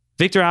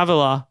Victor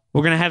Avila,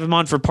 we're going to have him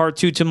on for part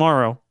 2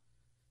 tomorrow,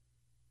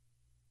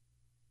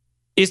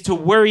 is to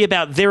worry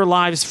about their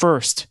lives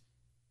first.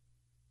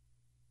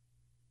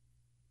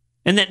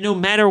 And that no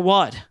matter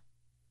what,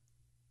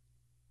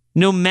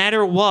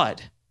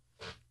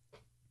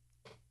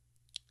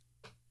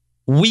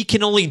 we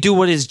can only do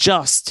what is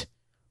just.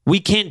 We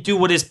can't do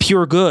what is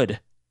pure good.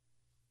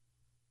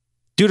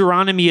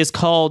 Deuteronomy is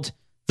called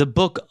the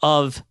book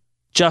of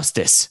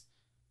justice.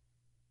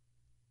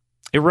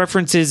 It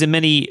references in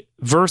many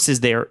verses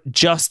there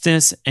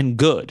justice and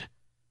good,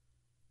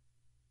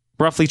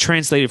 roughly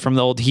translated from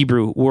the old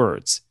Hebrew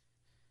words.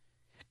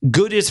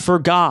 Good is for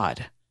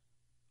God.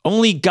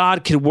 Only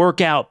God can work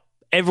out.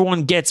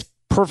 Everyone gets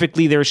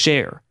perfectly their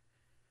share.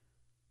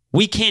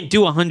 We can't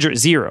do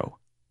 100-0.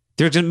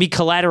 There's going to be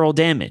collateral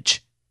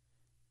damage.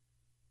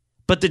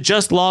 But the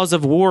just laws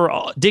of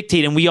war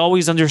dictate, and we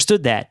always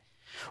understood that,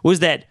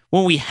 was that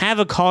when we have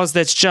a cause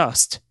that's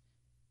just,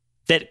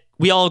 that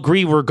we all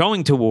agree we're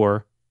going to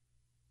war,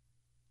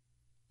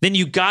 then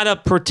you got to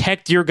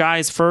protect your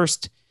guys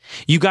first.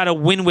 You got to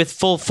win with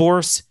full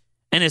force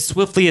and as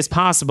swiftly as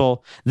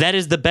possible. That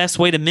is the best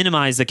way to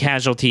minimize the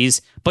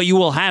casualties, but you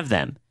will have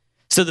them.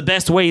 So the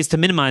best way is to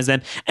minimize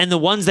them. And the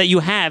ones that you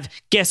have,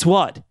 guess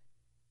what?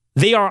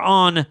 They are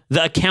on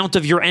the account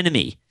of your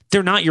enemy.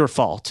 They're not your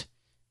fault.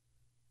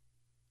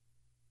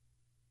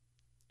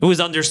 It was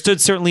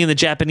understood, certainly in the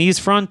Japanese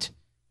front,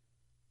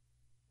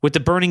 with the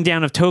burning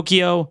down of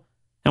Tokyo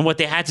and what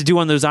they had to do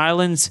on those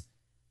islands.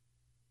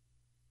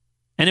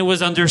 And it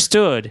was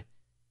understood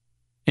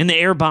in the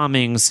air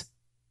bombings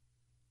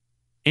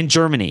in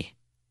Germany.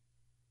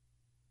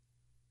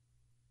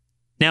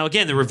 Now,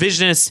 again, the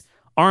revisionists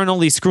aren't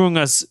only screwing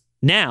us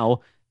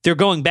now, they're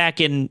going back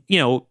and,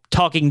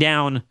 talking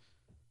down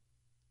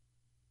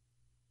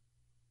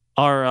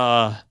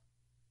our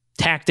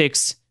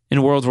tactics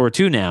in World War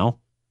II now.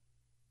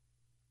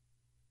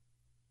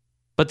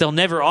 But they'll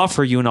never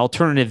offer you an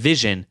alternative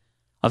vision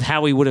of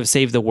how we would have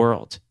saved the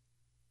world.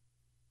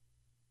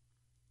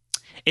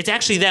 It's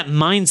actually that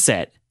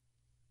mindset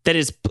that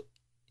is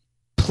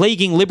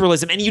plaguing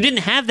liberalism. And you didn't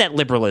have that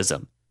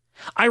liberalism.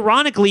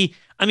 Ironically,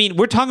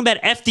 we're talking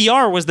about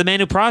FDR was the man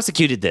who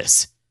prosecuted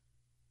this.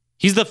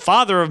 He's the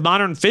father of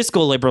modern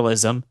fiscal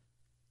liberalism.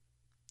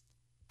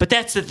 But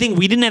that's the thing.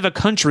 We didn't have a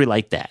country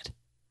like that.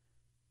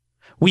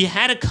 We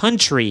had a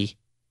country.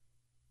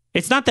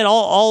 It's not that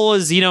all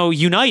was,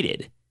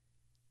 united.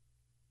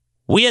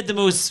 We had the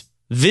most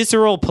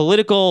visceral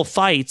political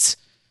fights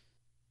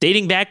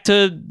dating back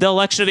to the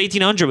election of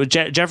 1800 with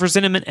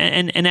Jefferson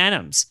and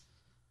Adams.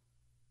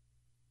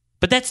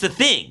 But that's the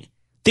thing.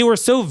 They were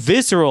so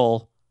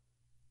visceral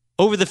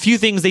over the few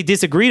things they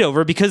disagreed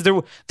over because there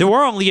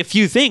were only a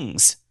few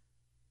things.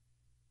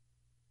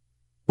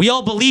 We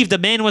all believed a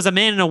man was a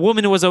man and a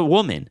woman was a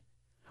woman.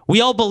 We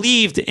all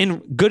believed in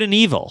good and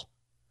evil.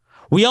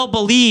 We all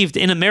believed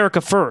in America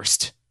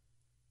first.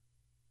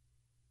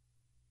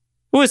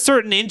 There was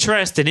certain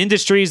interest in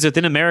industries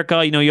within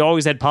America. You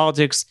always had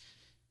politics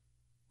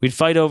we'd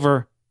fight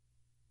over.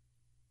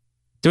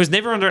 There was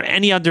never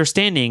any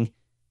understanding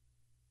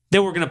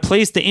that we're going to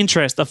place the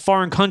interest of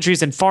foreign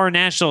countries and foreign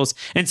nationals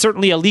and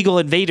certainly illegal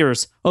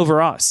invaders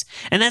over us.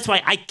 And that's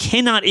why I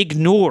cannot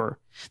ignore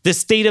the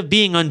state of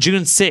being on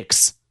June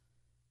 6,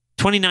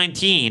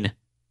 2019,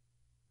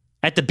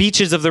 at the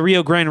beaches of the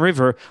Rio Grande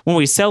River when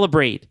we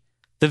celebrate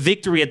the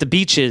victory at the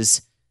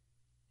beaches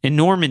in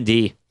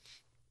Normandy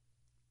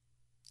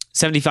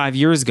 75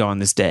 years ago on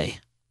this day.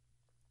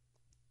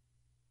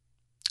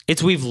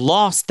 We've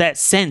lost that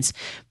sense.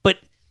 But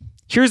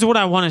here's what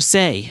I want to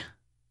say.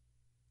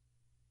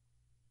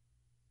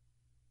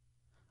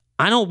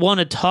 I don't want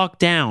to talk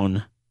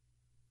down.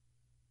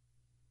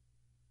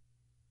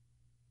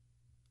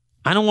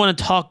 I don't want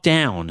to talk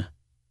down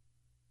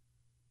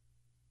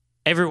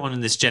everyone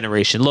in this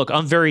generation. Look,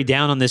 I'm very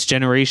down on this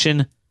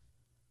generation.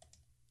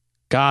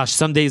 Gosh,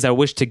 some days I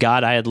wish to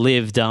God I had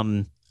lived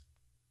in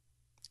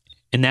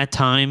that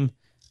time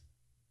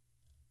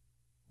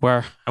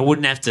where I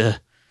wouldn't have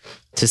to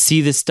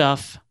see this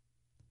stuff.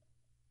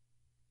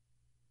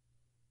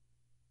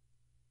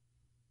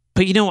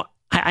 But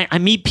I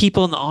meet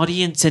people in the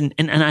audience, and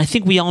I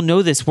think we all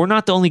know this. We're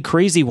not the only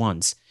crazy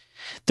ones.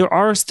 There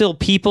are still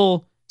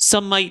people,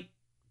 some might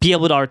be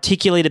able to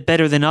articulate it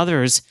better than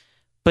others,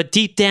 but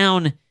deep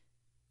down,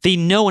 they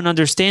know and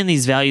understand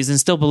these values and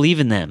still believe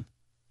in them.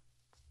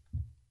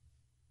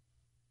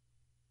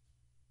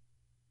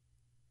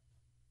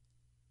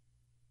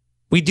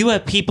 We do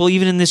have people,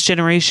 even in this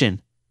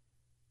generation,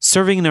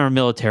 serving in our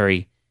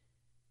military.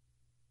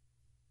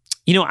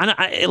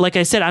 Like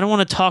I said, I don't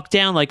want to talk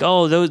down like,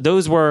 oh,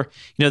 those were,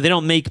 they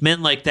don't make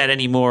men like that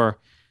anymore.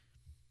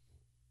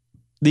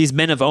 These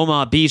men of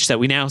Omaha Beach that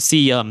we now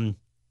see,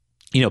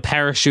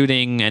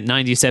 parachuting at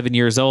 97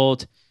 years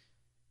old.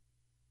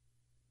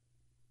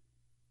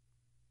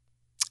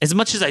 As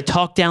much as I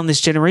talk down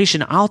this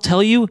generation, I'll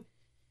tell you,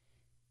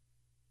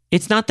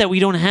 it's not that we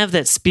don't have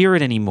that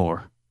spirit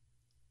anymore.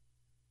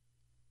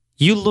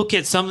 You look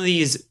at some of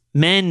these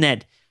men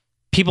that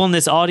people in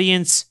this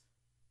audience,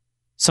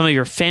 some of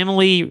your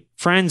family,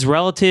 friends,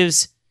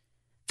 relatives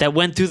that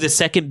went through the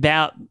second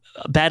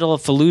Battle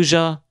of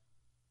Fallujah,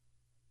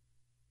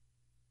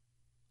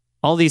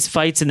 all these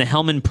fights in the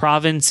Helmand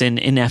province and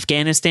in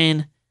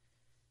Afghanistan,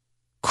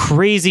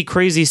 crazy,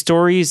 crazy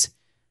stories.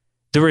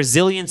 The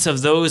resilience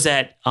of those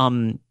at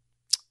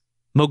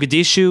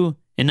Mogadishu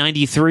in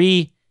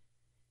 '93.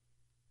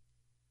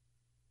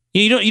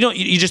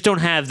 You just don't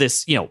have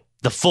this,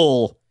 the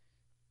full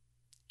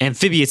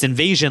amphibious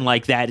invasion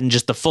like that and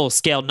just the full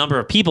scale number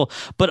of people,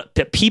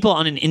 but people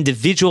on an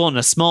individual and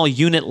a small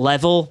unit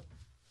level,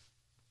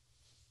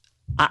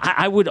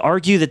 I would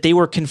argue that they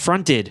were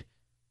confronted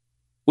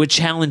with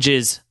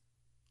challenges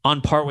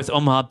on par with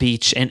Omaha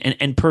Beach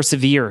and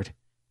persevered.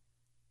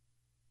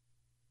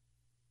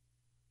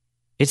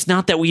 It's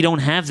not that we don't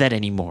have that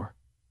anymore.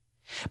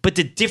 But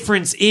the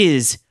difference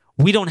is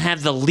we don't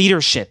have the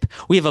leadership.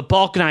 We have a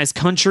balkanized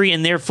country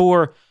and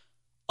therefore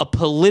a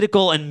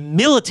political and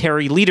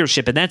military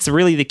leadership, and that's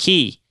really the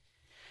key,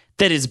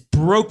 that is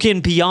broken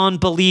beyond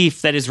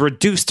belief, that is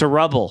reduced to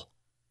rubble,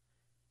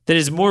 that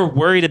is more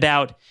worried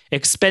about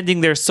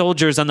expending their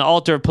soldiers on the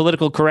altar of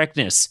political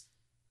correctness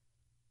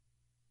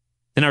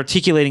than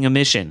articulating a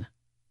mission.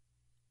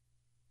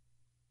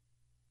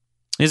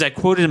 As I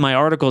quoted in my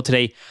article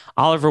today,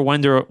 Oliver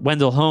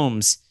Wendell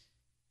Holmes,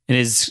 in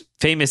his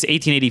famous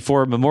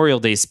 1884 Memorial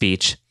Day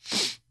speech,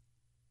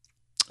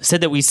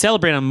 said that we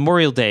celebrate on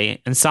Memorial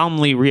Day and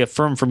solemnly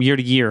reaffirm from year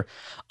to year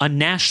a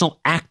national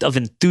act of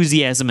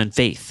enthusiasm and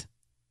faith.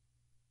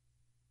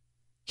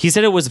 He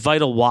said it was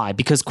vital. Why?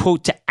 Because,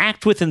 quote, to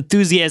act with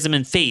enthusiasm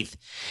and faith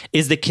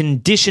is the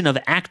condition of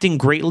acting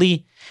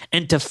greatly,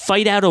 and to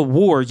fight out a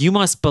war, you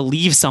must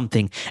believe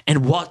something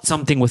and want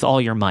something with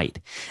all your might.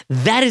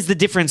 That is the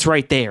difference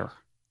right there.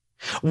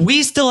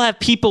 We still have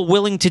people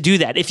willing to do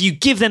that if you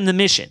give them the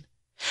mission.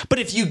 But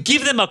if you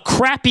give them a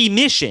crappy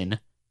mission,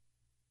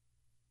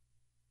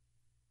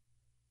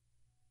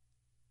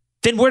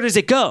 then where does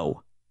it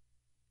go?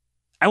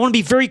 I want to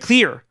be very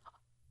clear.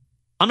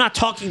 I'm not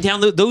talking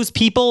down those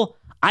people.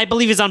 I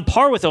believe is on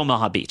par with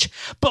Omaha Beach.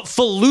 But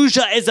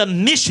Fallujah as a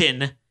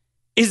mission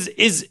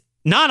is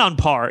not on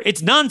par.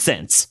 It's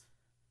nonsense.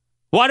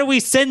 Why do we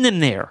send them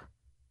there?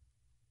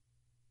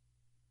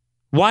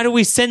 Why do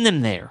we send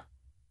them there?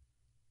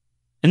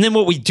 And then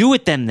what we do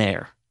with them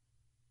there.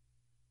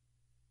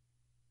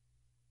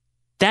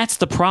 That's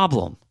the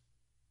problem.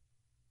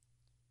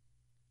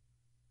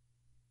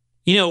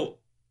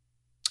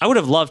 I would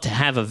have loved to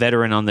have a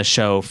veteran on the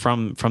show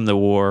from the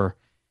war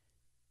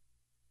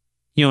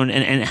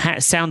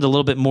sound a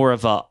little bit more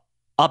of a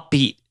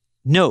upbeat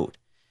note.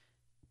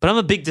 But I'm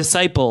a big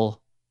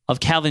disciple of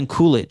Calvin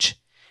Coolidge.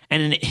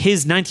 And in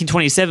his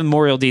 1927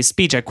 Memorial Day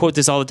speech, I quote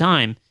this all the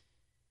time,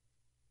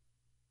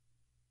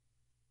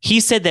 he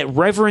said that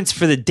reverence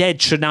for the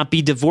dead should not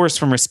be divorced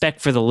from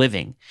respect for the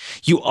living.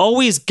 You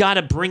always got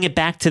to bring it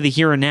back to the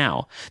here and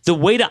now. The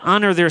way to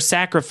honor their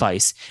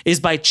sacrifice is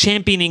by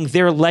championing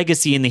their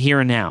legacy in the here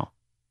and now.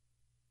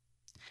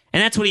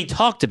 And that's what he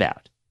talked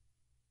about.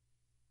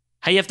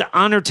 How you have to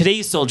honor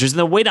today's soldiers. And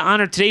the way to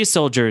honor today's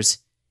soldiers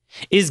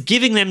is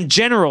giving them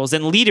generals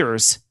and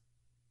leaders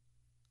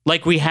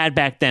like we had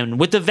back then,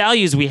 with the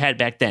values we had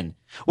back then,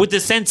 with the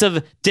sense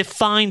of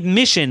defined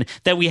mission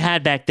that we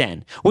had back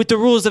then, with the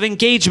rules of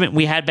engagement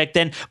we had back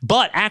then,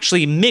 but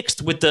actually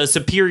mixed with the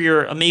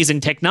superior, amazing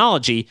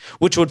technology,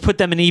 which would put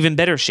them in even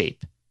better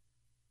shape.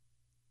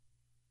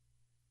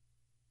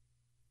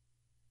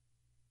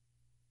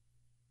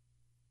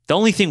 The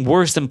only thing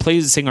worse than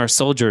placing our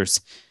soldiers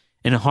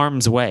in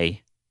harm's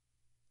way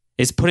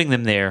is putting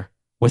them there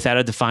without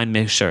a defined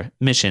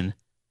mission,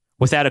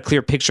 without a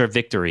clear picture of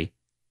victory,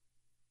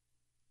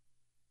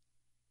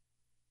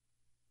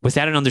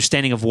 without an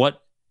understanding of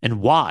what and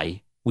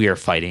why we are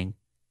fighting,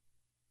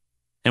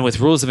 and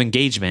with rules of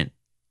engagement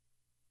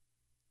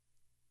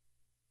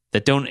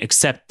that don't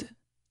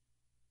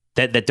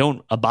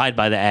don't abide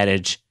by the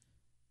adage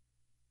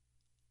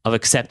of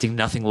accepting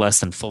nothing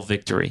less than full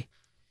victory.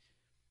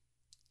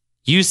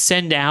 You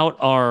send out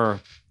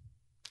our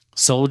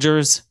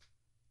soldiers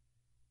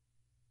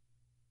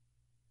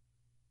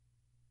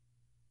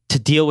to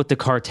deal with the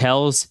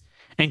cartels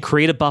and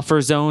create a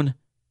buffer zone.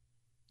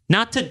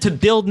 Not to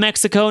build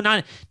Mexico,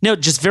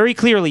 just very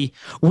clearly,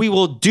 we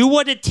will do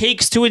what it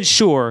takes to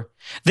ensure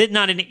that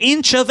not an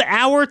inch of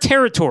our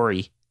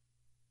territory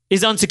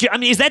is unsecure. I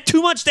mean, is that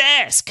too much to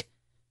ask?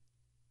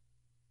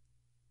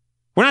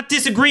 We're not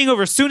disagreeing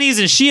over Sunnis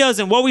and Shias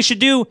and what we should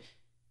do.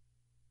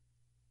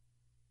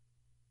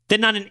 That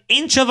not an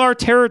inch of our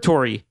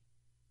territory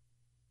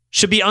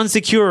should be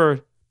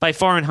unsecured by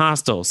foreign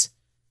hostiles.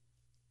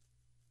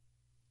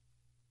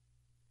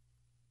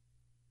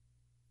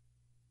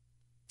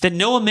 That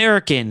no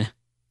American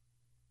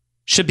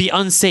should be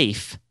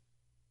unsafe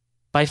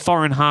by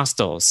foreign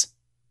hostiles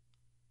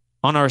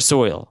on our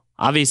soil.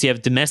 Obviously, you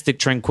have domestic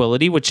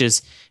tranquility, which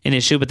is an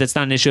issue, but that's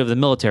not an issue of the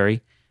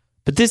military.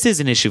 But this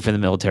is an issue for the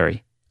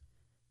military.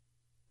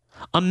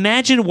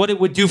 Imagine what it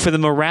would do for the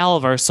morale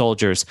of our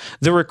soldiers,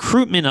 the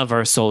recruitment of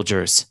our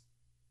soldiers,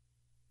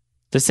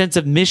 the sense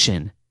of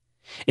mission,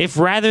 if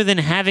rather than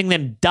having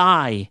them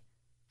die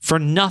for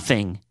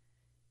nothing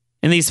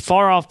in these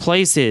far-off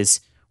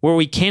places where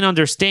we can't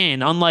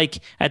understand, unlike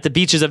at the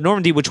beaches of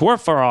Normandy, which were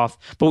far off,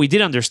 but we did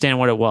understand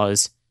what it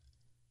was.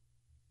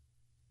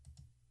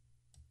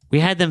 We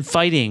had them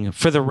fighting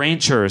for the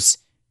ranchers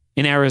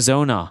in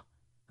Arizona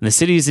and the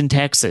cities in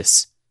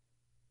Texas.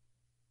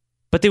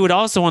 But they would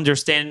also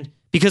understand,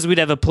 because we'd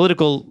have a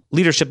political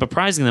leadership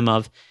apprising them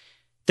of,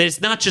 that it's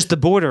not just the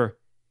border.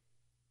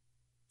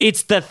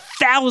 It's the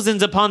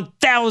thousands upon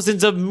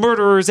thousands of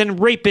murderers and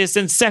rapists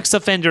and sex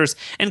offenders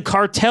and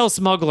cartel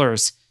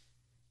smugglers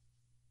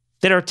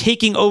that are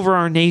taking over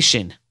our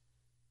nation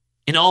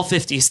in all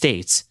 50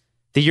 states,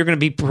 that you're going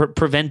to be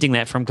preventing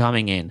that from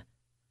coming in.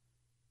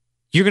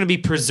 You're going to be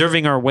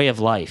preserving our way of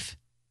life.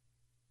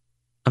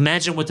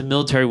 Imagine what the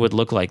military would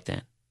look like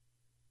then.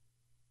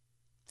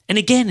 And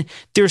again,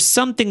 there's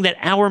something that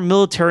our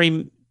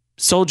military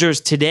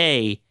soldiers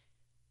today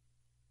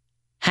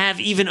have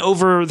even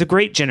over the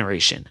great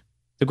generation,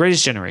 the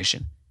greatest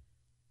generation.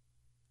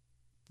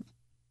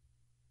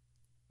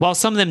 While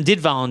some of them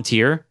did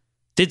volunteer,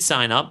 did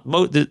sign up,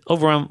 the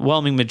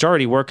overwhelming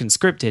majority were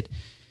conscripted,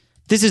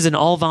 this is an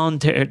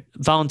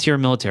all-volunteer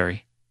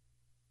military.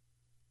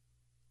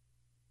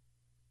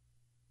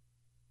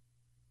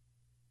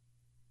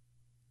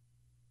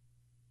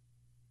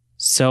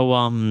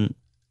 So,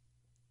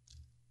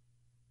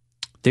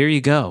 there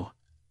you go.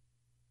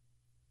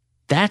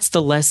 That's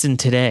the lesson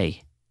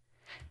today.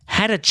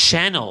 How to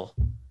channel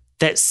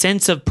that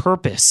sense of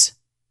purpose,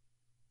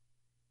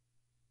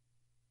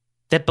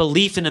 that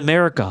belief in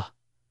America,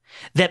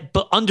 that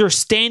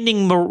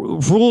understanding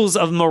rules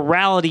of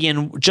morality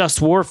and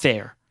just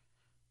warfare,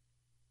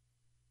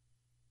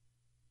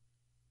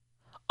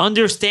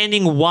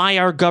 understanding why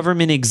our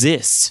government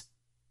exists.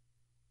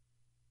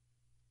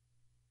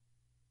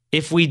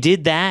 If we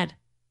did that,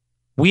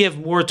 we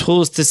have more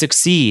tools to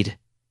succeed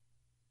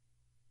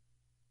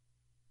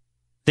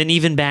than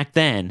even back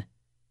then.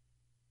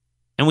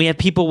 And we have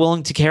people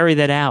willing to carry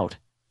that out.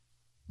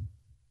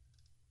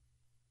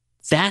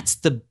 That's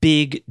the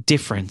big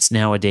difference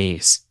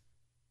nowadays.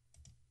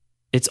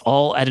 It's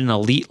all at an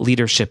elite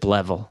leadership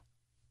level.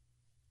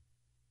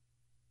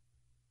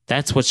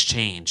 That's what's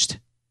changed.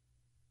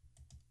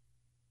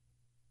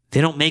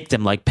 They don't make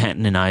them like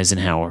Patton and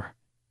Eisenhower.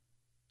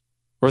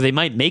 Or they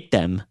might make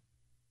them,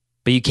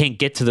 but you can't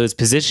get to those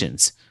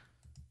positions.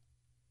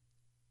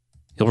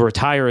 You'll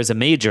retire as a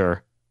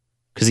major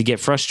because you get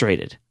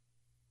frustrated.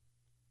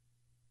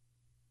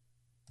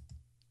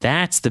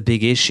 That's the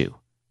big issue.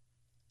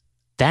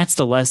 That's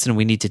the lesson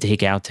we need to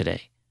take out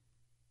today.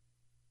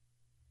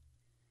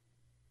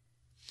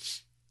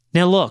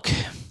 Now look,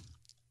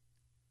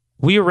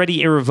 we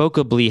already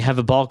irrevocably have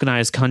a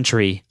balkanized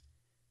country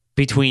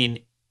between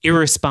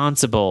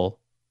irresponsible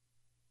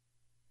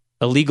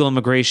illegal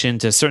immigration,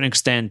 to a certain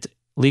extent,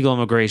 legal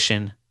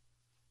immigration,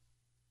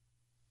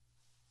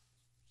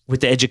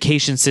 with the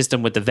education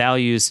system, with the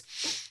values.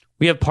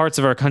 We have parts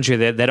of our country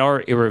that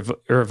are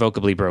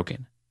irrevocably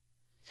broken.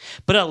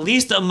 But at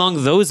least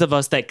among those of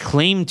us that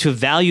claim to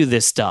value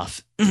this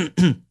stuff,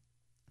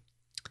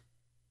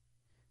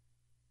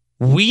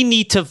 we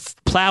need to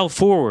plow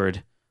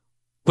forward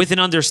with an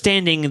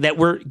understanding that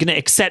we're going to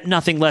accept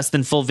nothing less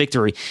than full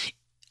victory.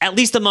 At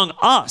least among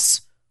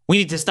us, we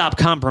need to stop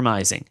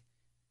compromising.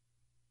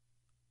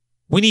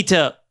 We need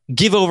to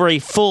give over a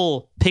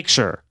full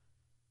picture,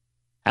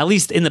 at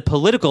least in the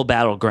political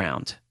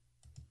battleground,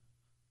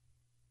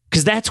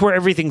 because that's where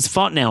everything's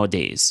fought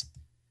nowadays.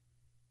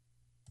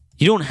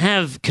 You don't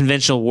have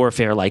conventional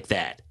warfare like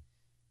that.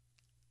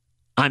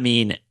 I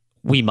mean,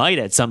 we might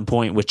at some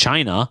point with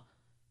China,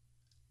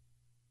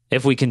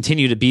 if we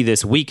continue to be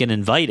this weak and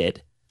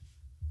invited.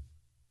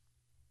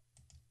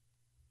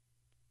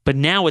 But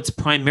now it's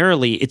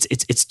primarily,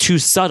 it's too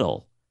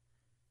subtle.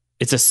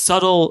 It's a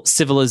subtle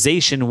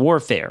civilization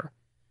warfare.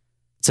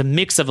 It's a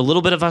mix of a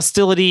little bit of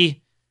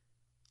hostility,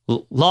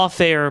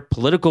 lawfare,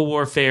 political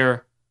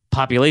warfare,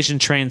 population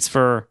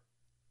transfer,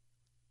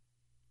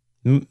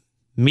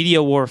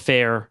 media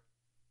warfare.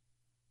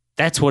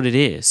 That's what it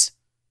is.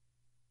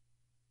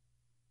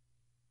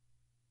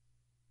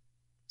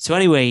 So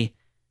anyway,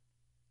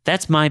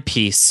 that's my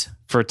piece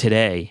for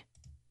today.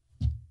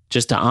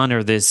 Just to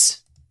honor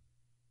this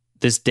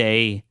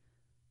day,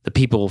 the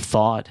people who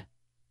fought,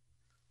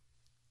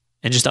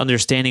 and just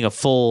understanding a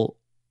full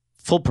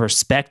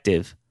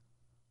perspective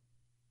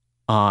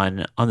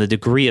on the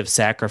degree of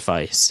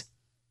sacrifice.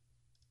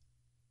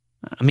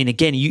 I mean,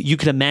 again, you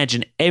could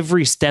imagine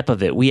every step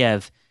of it. We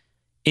have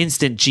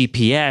instant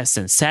GPS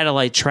and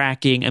satellite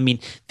tracking. I mean,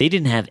 they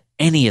didn't have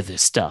any of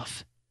this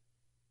stuff.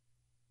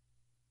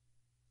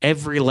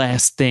 Every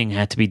last thing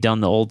had to be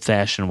done the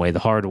old-fashioned way, the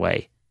hard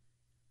way.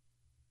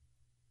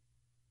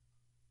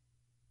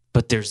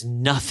 But there's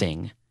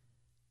nothing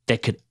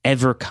that could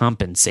ever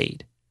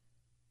compensate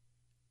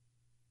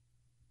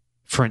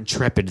for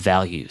intrepid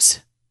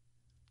values.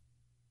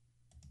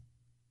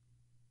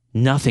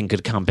 Nothing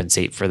could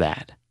compensate for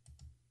that.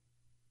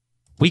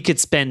 We could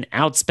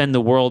outspend the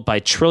world by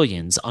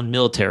trillions on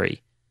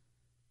military,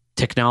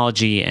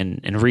 technology,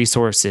 and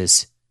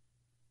resources.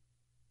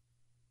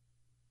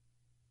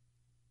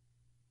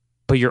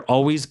 But you're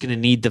always going to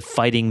need the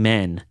fighting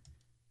men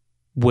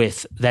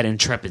with that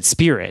intrepid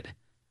spirit.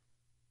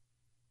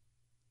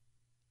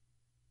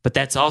 But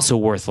that's also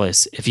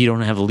worthless if you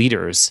don't have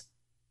leaders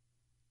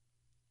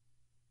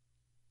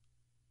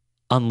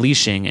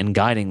unleashing and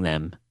guiding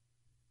them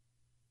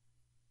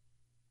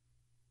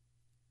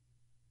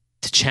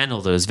to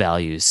channel those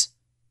values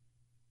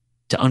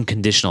to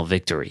unconditional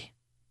victory.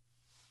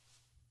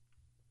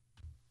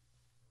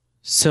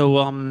 So,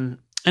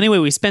 anyway,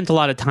 we spent a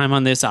lot of time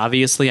on this.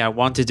 Obviously, I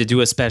wanted to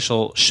do a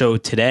special show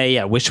today.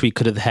 I wish we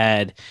could have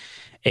had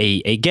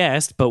a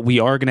guest, but we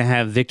are going to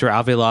have Victor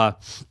Avila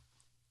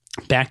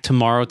back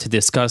tomorrow to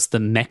discuss the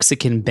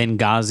Mexican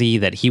Benghazi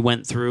that he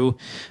went through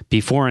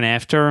before and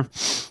after.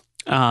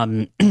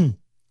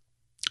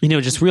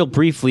 Just real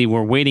briefly,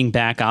 we're waiting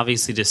back,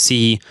 obviously, to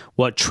see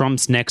what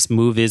Trump's next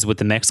move is with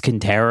the Mexican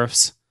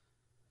tariffs.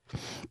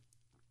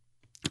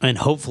 And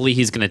hopefully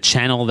he's going to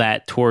channel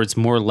that towards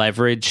more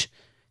leverage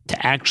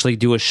to actually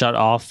do a shut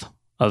off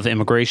of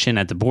immigration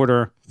at the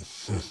border.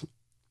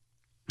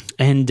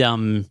 And,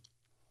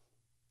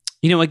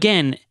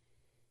 again,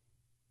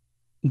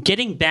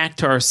 getting back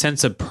to our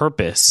sense of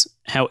purpose,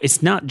 how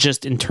it's not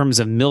just in terms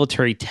of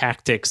military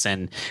tactics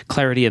and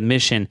clarity of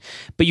mission,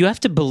 but you have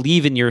to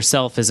believe in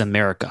yourself as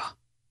America.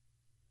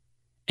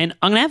 And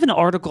I'm going to have an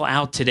article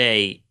out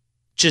today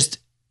just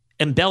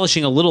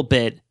embellishing a little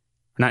bit,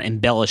 not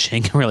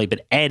embellishing really,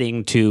 but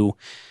adding to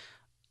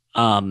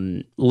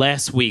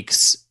last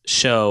week's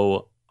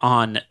show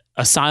on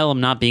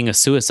asylum not being a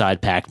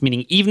suicide pact,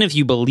 meaning even if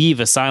you believe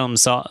asylum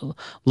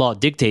law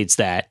dictates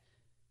that,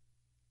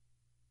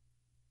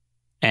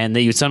 and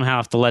that you somehow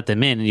have to let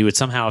them in, and you would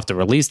somehow have to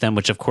release them,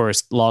 which, of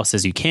course, law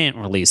says you can't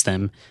release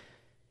them.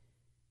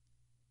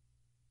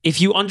 If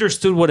you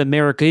understood what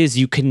America is,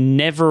 you can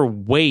never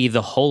weigh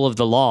the whole of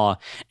the law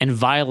and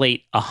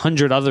violate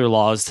 100 other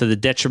laws to the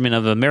detriment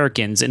of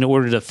Americans in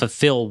order to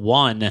fulfill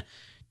one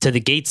to the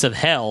gates of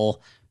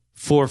hell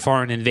for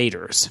foreign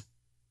invaders.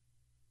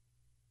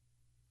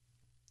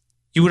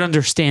 You would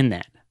understand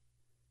that.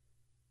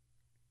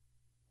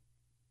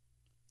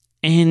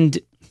 And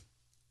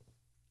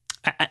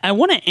I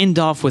want to end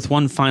off with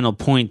one final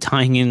point,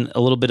 tying in a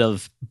little bit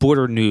of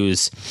border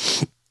news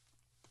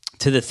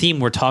to the theme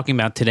we're talking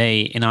about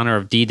today in honor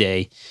of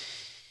D-Day.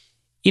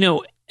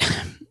 You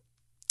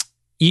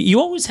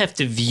always have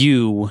to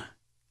view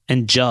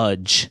and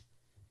judge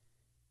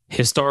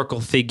historical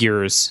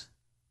figures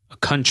a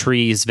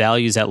country's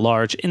values at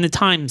large in the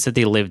times that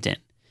they lived in.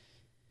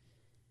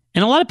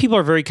 And a lot of people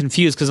are very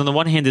confused because on the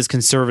one hand, as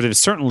conservatives,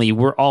 certainly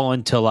we're all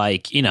into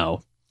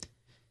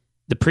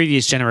the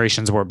previous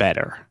generations were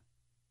better.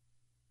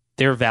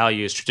 Their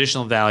values,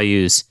 traditional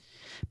values.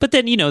 But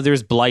then,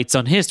 there's blights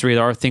on history.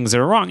 There are things that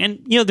are wrong.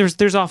 And,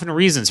 there's often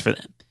reasons for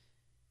them.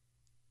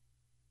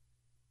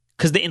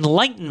 Because the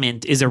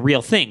Enlightenment is a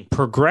real thing.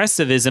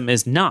 Progressivism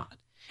is not.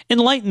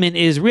 Enlightenment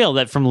is real,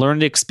 that from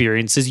learned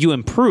experiences, you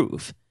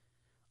improve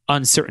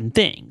on certain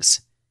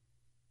things.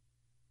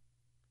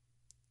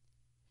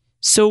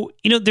 So,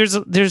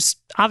 there's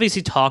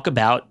obviously talk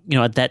about,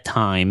 at that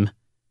time,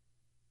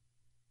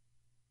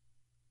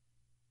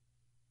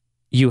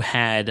 you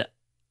had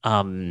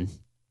the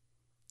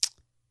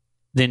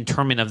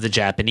internment of the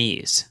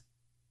Japanese.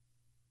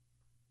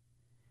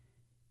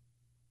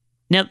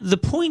 Now, the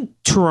point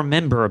to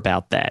remember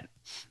about that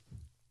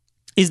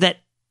is that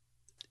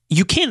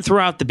you can't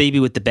throw out the baby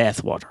with the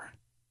bathwater.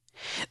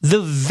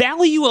 The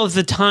value of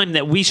the time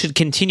that we should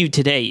continue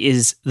today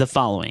is the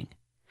following: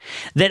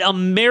 that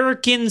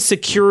American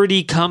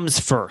security comes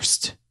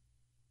first.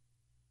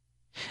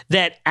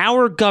 That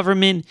our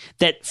government,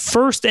 that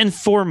first and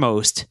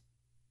foremost,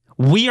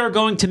 we are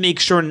going to make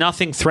sure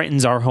nothing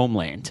threatens our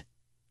homeland.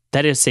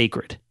 That is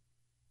sacred.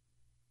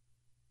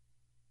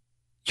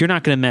 You're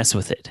not going to mess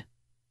with it.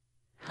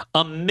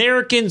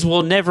 Americans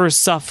will never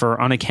suffer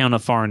on account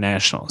of foreign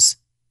nationals.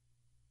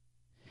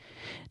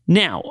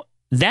 Now,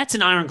 that's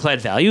an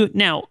ironclad value.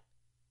 Now,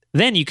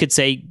 then you could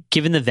say,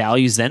 given the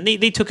values then,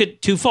 they took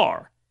it too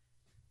far.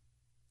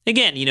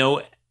 Again,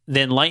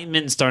 the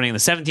Enlightenment starting in the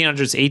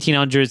 1700s,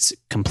 1800s,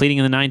 completing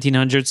in the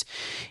 1900s,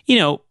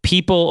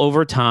 people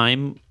over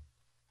time,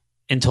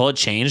 until it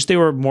changed, they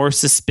were more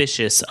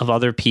suspicious of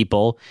other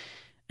people,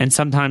 and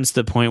sometimes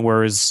to the point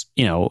where it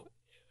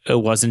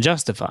wasn't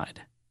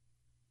justified.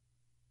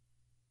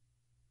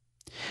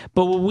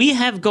 But what we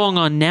have going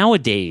on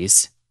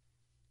nowadays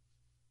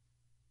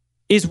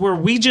is where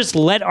we just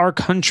let our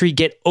country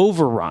get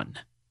overrun.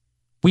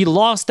 We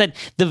lost the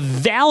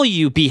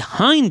value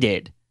behind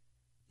it,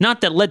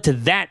 not that led to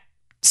that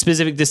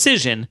specific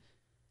decision,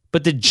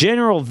 but the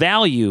general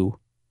value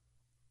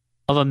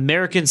of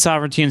American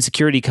sovereignty and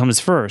security comes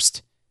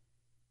first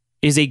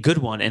is a good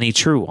one and a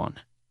true one.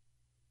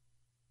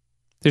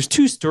 There's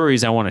two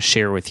stories I want to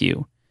share with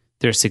you,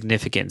 their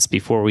significance,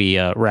 before we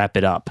wrap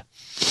it up.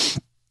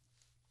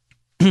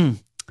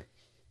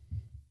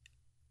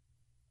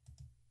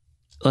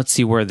 Let's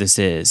see where this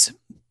is.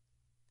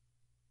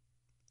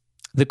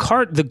 The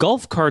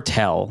Gulf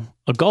Cartel,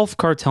 a Gulf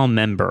Cartel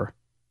member,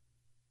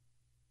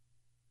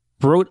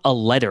 wrote a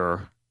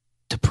letter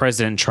to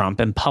President Trump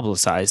and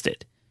publicized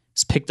it.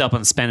 It's picked up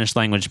on Spanish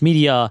language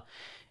media.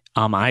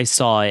 I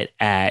saw it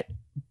at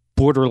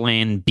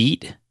Borderland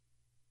Beat.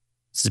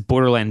 This is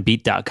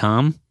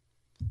borderlandbeat.com.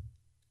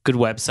 Good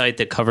website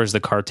that covers the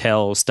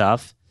cartel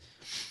stuff.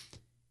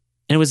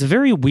 And it was a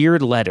very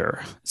weird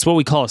letter. It's what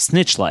we call a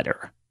snitch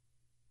letter.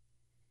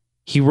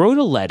 He wrote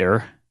a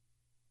letter.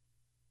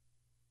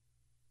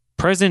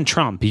 President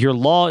Trump, your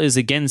law is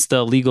against the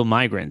illegal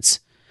migrants,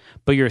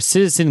 but your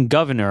citizen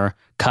governor,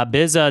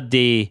 Cabeza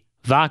de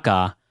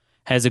Vaca,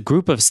 has a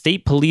group of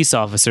state police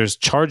officers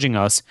charging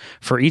us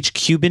for each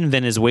Cuban,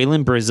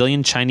 Venezuelan,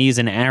 Brazilian, Chinese,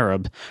 and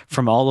Arab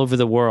from all over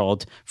the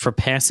world for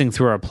passing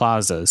through our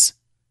plazas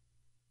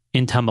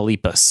in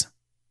Tamaulipas.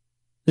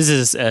 This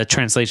is a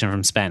translation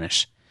from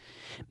Spanish.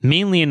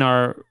 Mainly in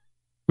our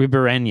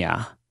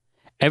Ribeirania.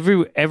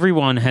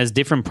 Everyone has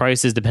different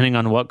prices depending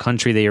on what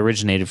country they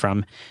originated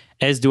from,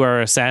 as do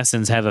our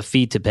assassins have a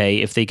fee to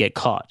pay if they get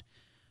caught.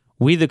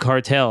 We, the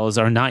cartels,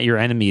 are not your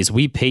enemies.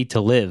 We pay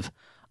to live.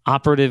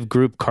 Operative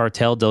Group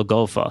Cartel del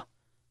Golfo.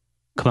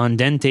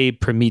 Comandante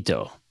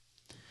Primito.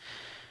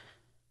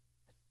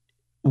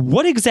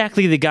 What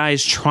exactly the guy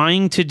is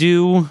trying to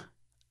do,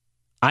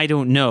 I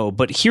don't know,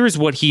 but here's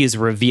what he is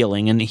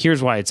revealing, and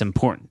here's why it's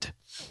important.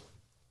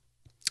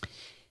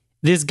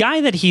 This guy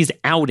that he's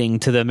outing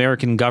to the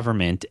American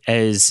government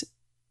as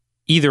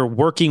either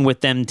working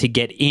with them to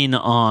get in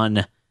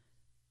on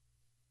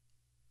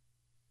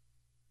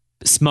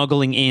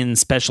smuggling in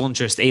special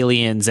interest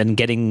aliens and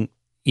getting,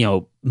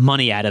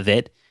 money out of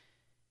it,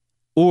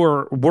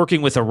 or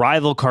working with a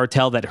rival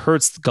cartel that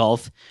hurts the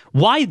Gulf.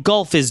 Why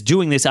Gulf is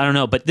doing this, I don't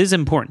know, but this is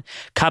important.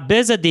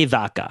 Cabeza de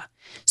Vaca.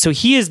 So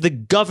he is the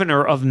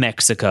governor of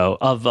Mexico,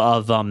 of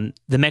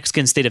the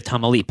Mexican state of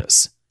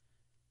Tamaulipas.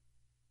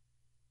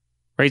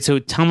 Right, so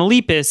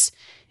Tamaulipas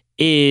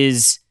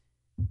is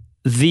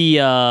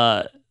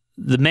the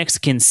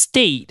Mexican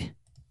state.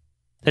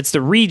 That's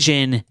the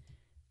region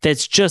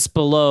that's just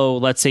below,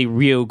 let's say,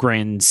 Rio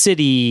Grande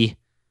City.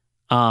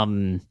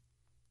 It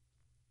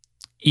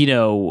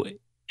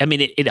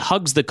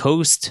hugs the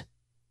coast,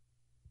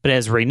 but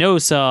as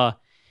Reynosa,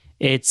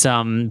 it's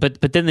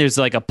but then there's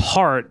like a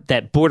part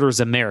that borders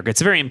America.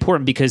 It's very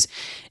important because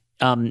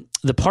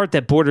the part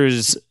that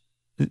borders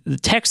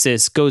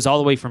Texas goes all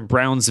the way from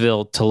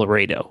Brownsville to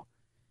Laredo.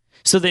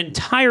 So the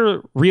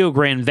entire Rio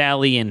Grande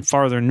Valley and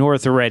farther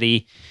north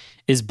already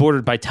is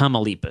bordered by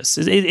Tamaulipas.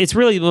 It's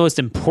really the most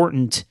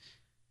important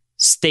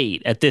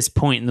state at this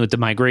point with the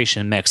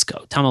migration in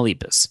Mexico,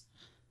 Tamaulipas.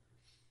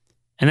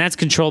 And that's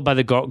controlled by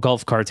the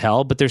Gulf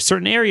Cartel, but there's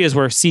certain areas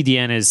where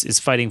CDN is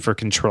fighting for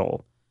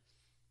control.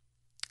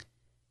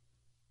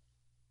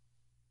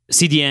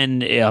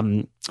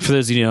 CDN, for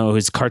those of you who know,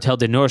 is Cartel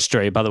de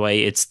Nostre. By the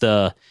way, it's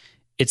the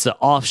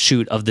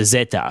offshoot of the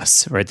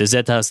Zetas, right? The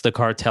Zetas, the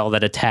cartel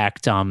that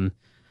attacked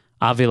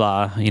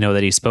Avila,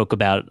 that he spoke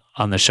about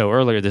on the show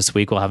earlier this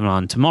week. We'll have him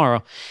on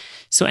tomorrow.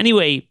 So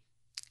anyway,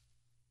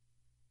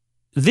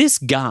 this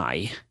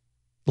guy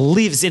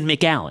lives in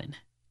McAllen.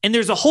 And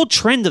there's a whole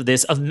trend of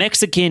this, of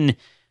Mexican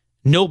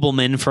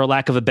noblemen, for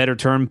lack of a better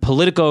term,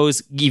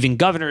 politicos, even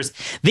governors.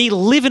 They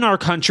live in our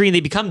country and they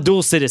become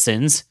dual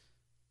citizens.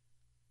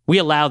 We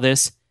allow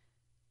this.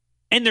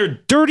 And they're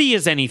dirty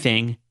as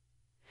anything.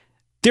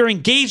 They're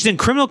engaged in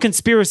criminal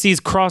conspiracies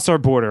across our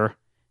border.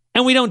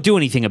 And we don't do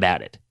anything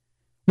about it.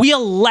 We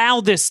allow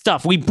this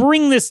stuff. We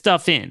bring this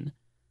stuff in.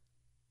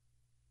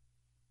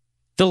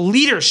 The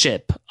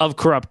leadership of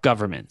corrupt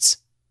governments.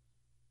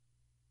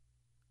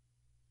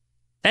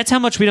 That's how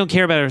much we don't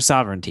care about our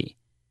sovereignty.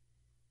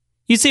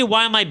 You say,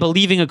 why am I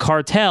believing a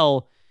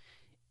cartel?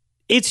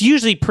 It's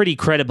usually pretty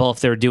credible if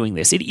they're doing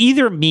this. It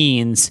either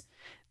means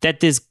that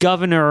this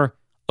governor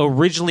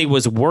originally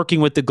was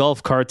working with the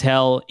Gulf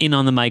Cartel in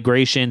on the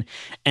migration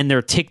and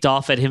they're ticked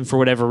off at him for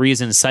whatever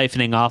reason,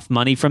 siphoning off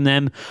money from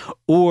them,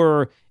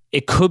 or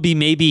it could be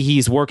maybe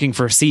he's working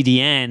for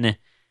CDN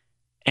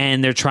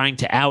and they're trying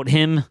to out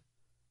him.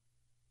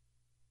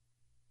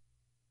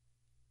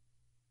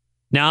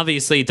 Now,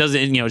 obviously, it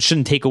doesn't, it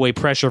shouldn't take away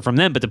pressure from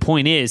them. But the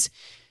point is,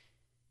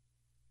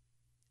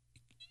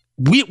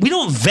 we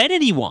don't vet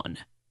anyone.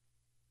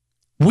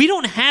 We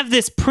don't have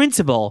this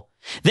principle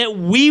that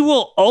we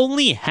will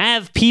only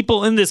have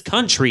people in this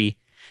country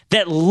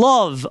that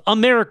love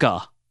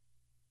America.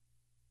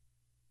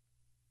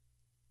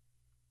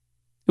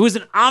 It was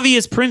an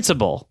obvious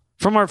principle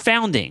from our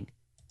founding.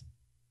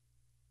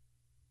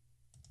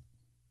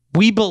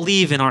 We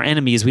believe in our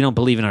enemies. We don't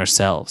believe in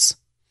ourselves.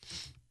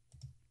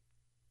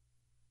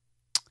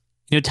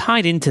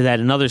 Tied into that,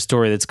 another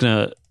story that's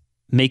going to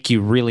make you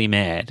really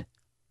mad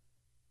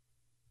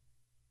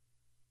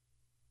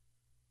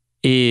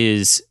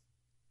is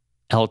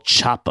El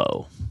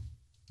Chapo.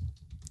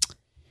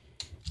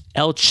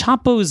 El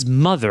Chapo's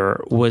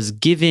mother was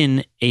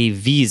given a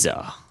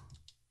visa.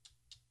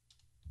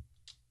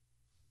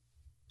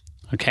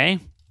 Okay?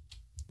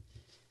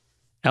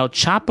 El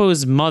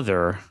Chapo's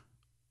mother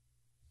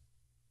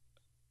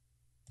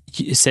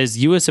says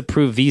U.S.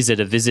 approved visa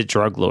to visit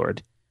drug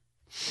lord.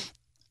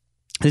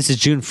 This is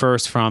June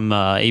 1st from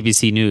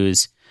ABC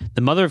News.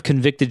 The mother of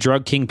convicted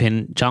drug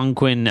kingpin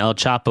Joaquin El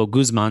Chapo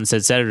Guzman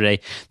said Saturday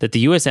that the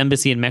U.S.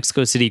 Embassy in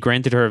Mexico City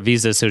granted her a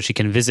visa so she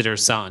can visit her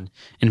son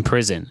in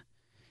prison.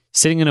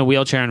 Sitting in a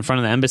wheelchair in front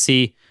of the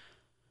embassy,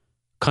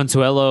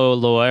 Consuelo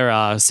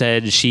Loera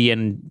said she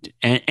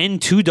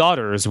and two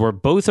daughters were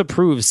both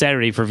approved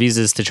Saturday for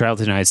visas to travel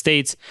to the United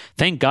States.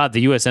 Thank God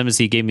the U.S.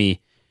 Embassy gave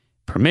me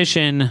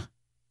permission.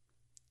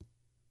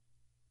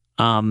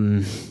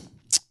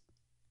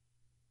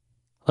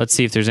 Let's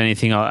see if there's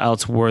anything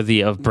else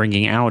worthy of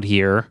bringing out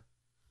here.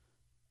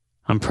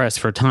 I'm pressed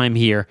for time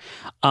here.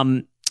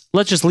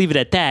 Let's just leave it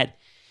at that.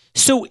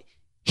 So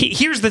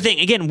here's the thing.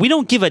 Again, we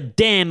don't give a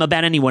damn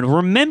about anyone.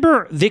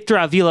 Remember, Victor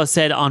Avila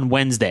said on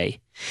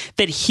Wednesday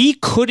that he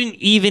couldn't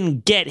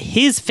even get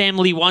his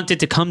family wanted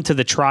to come to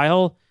the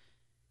trial.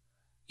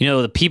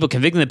 The people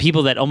convicting the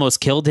people that almost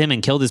killed him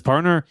and killed his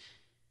partner.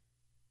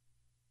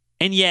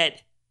 And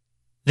yet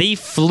they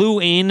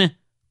flew in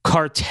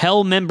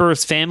cartel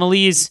members'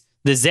 families,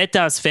 the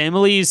Zetas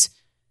families,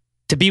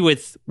 to be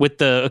with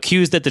the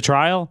accused at the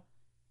trial.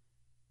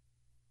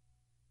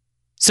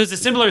 So it's a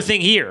similar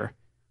thing here.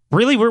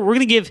 Really, we're going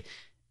to give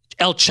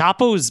El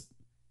Chapo's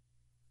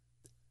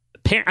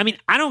parent. I mean,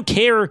 I don't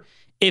care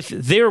if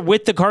they're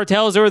with the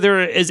cartels or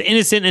they're as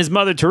innocent as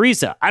Mother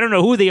Teresa. I don't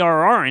know who they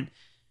are or aren't.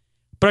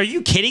 But are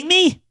you kidding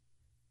me?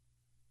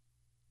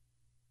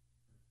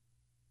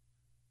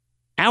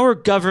 Our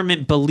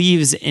government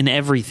believes in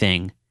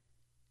everything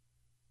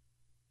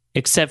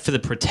except for the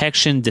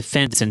protection,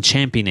 defense, and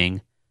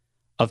championing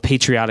of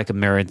patriotic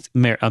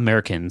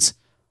Americans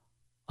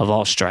of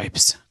all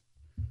stripes.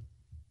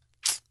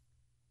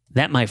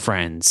 That, my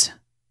friends,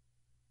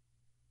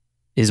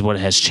 is what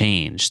has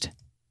changed.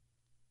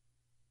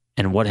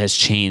 And what has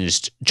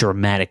changed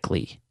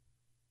dramatically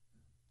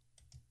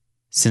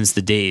since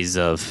the days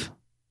of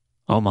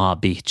Omaha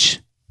Beach,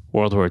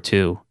 World War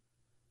II.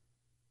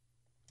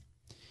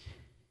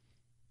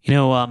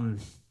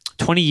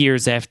 20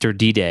 years after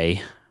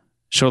D-Day,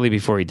 shortly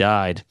before he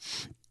died,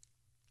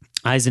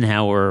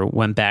 Eisenhower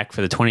went back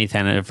for the 20th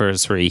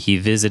anniversary. He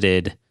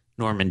visited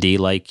Normandy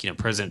like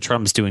President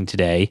Trump's doing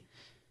today.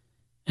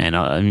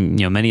 And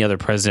many other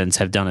presidents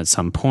have done at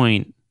some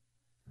point.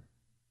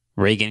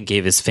 Reagan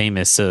gave his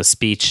famous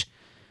speech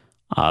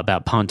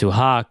about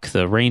Pontotoc,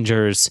 the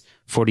Rangers,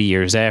 40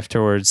 years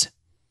afterwards.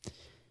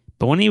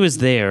 But when he was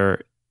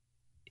there,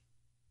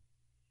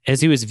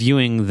 as he was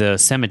viewing the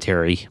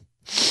cemetery,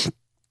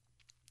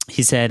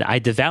 he said, "I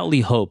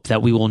devoutly hope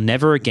that we will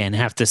never again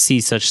have to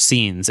see such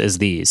scenes as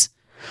these.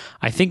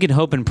 I think and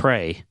hope and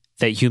pray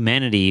that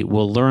humanity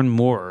will learn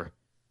more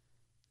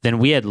than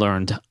we had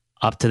learned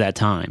up to that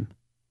time.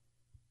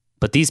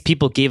 But these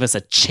people gave us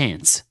a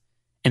chance,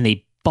 and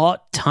they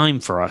bought time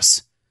for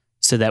us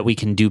so that we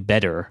can do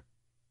better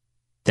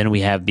than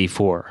we have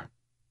before."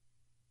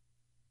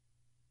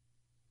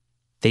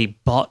 They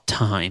bought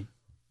time.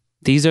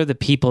 These are the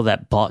people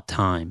that bought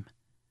time.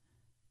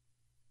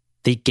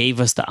 They gave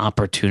us the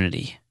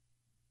opportunity.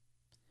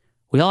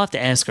 We all have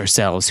to ask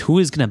ourselves, who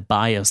is going to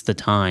buy us the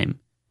time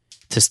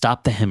to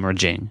stop the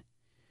hemorrhaging,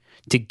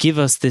 to give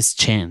us this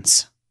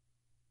chance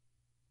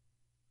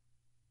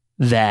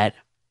that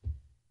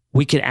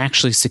we could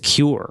actually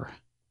secure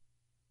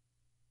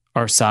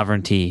our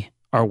sovereignty,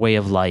 our way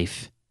of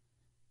life.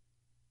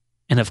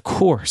 And of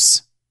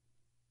course,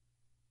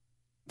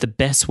 the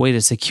best way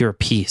to secure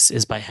peace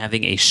is by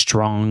having a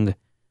strong,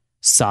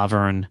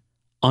 sovereign,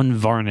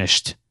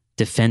 unvarnished,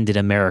 defended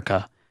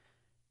America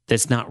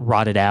that's not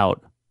rotted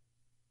out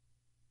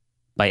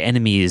by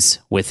enemies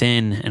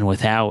within and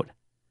without.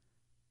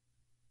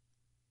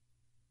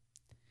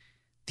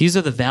 These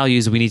are the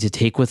values we need to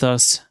take with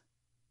us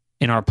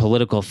in our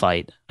political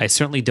fight. I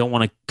certainly don't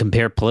want to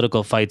compare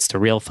political fights to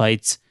real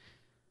fights.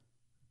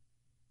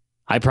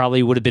 I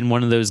probably would have been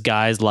one of those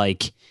guys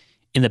like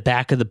in the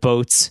back of the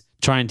boats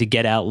trying to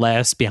get out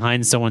last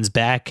behind someone's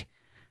back,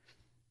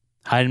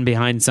 hiding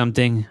behind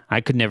something. I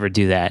could never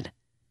do that.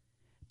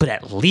 But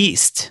at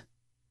least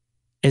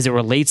as it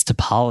relates to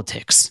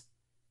politics,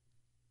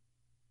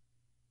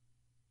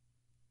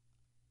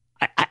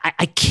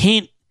 I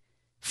can't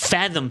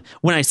fathom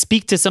when I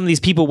speak to some of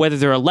these people, whether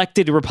they're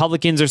elected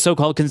Republicans or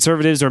so-called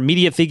conservatives or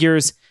media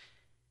figures,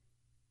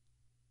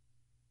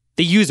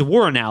 they use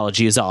war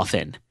analogies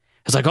often.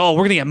 It's like, oh, we're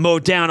going to get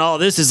mowed down. Oh,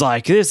 this is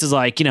like,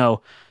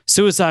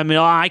 suicide. I mean,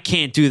 oh, I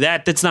can't do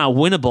that. That's not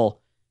winnable.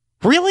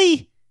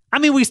 Really? I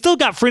mean, we still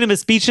got freedom of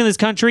speech in this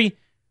country.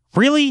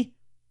 Really?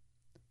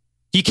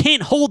 You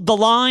can't hold the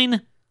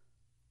line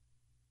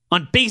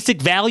on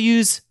basic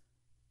values,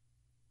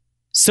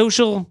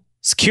 social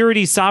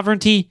security,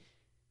 sovereignty.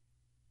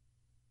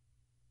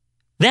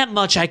 That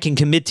much I can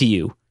commit to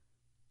you.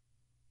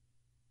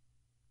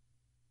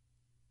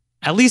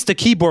 At least a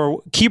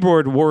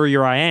keyboard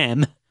warrior I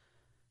am.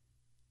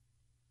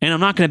 And I'm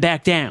not going to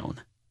back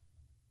down.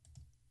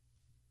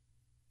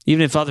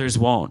 Even if others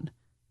won't.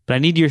 But I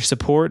need your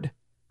support.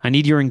 I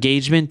need your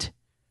engagement.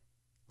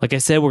 Like I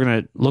said, we're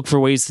going to look for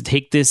ways to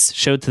take this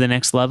show to the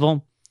next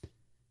level.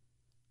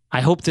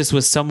 I hope this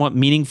was somewhat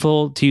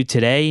meaningful to you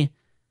today.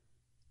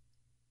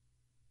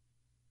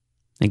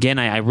 Again,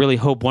 I really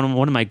hope one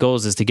of my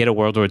goals is to get a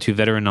World War II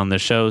veteran on the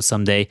show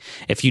someday.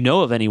 If you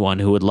know of anyone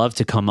who would love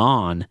to come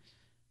on,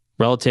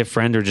 relative,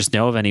 friend, or just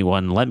know of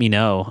anyone, let me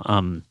know.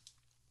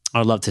 I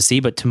would love to see.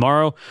 But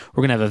tomorrow,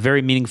 we're going to have a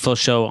very meaningful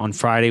show on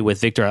Friday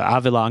with Victor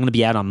Avila. I'm going to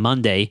be out on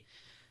Monday.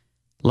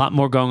 A lot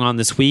more going on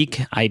this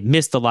week. I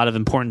missed a lot of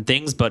important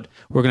things, but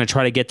we're going to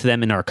try to get to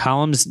them in our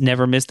columns.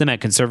 Never miss them at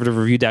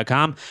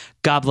conservativereview.com.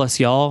 God bless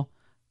y'all.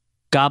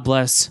 God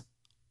bless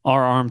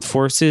our armed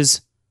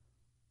forces,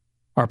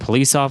 our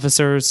police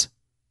officers,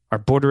 our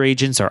border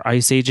agents, our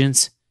ICE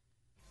agents.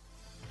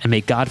 And may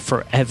God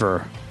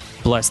forever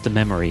bless the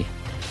memory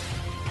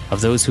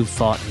of those who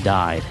fought and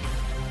died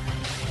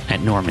at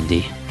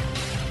Normandy.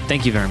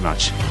 Thank you very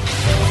much.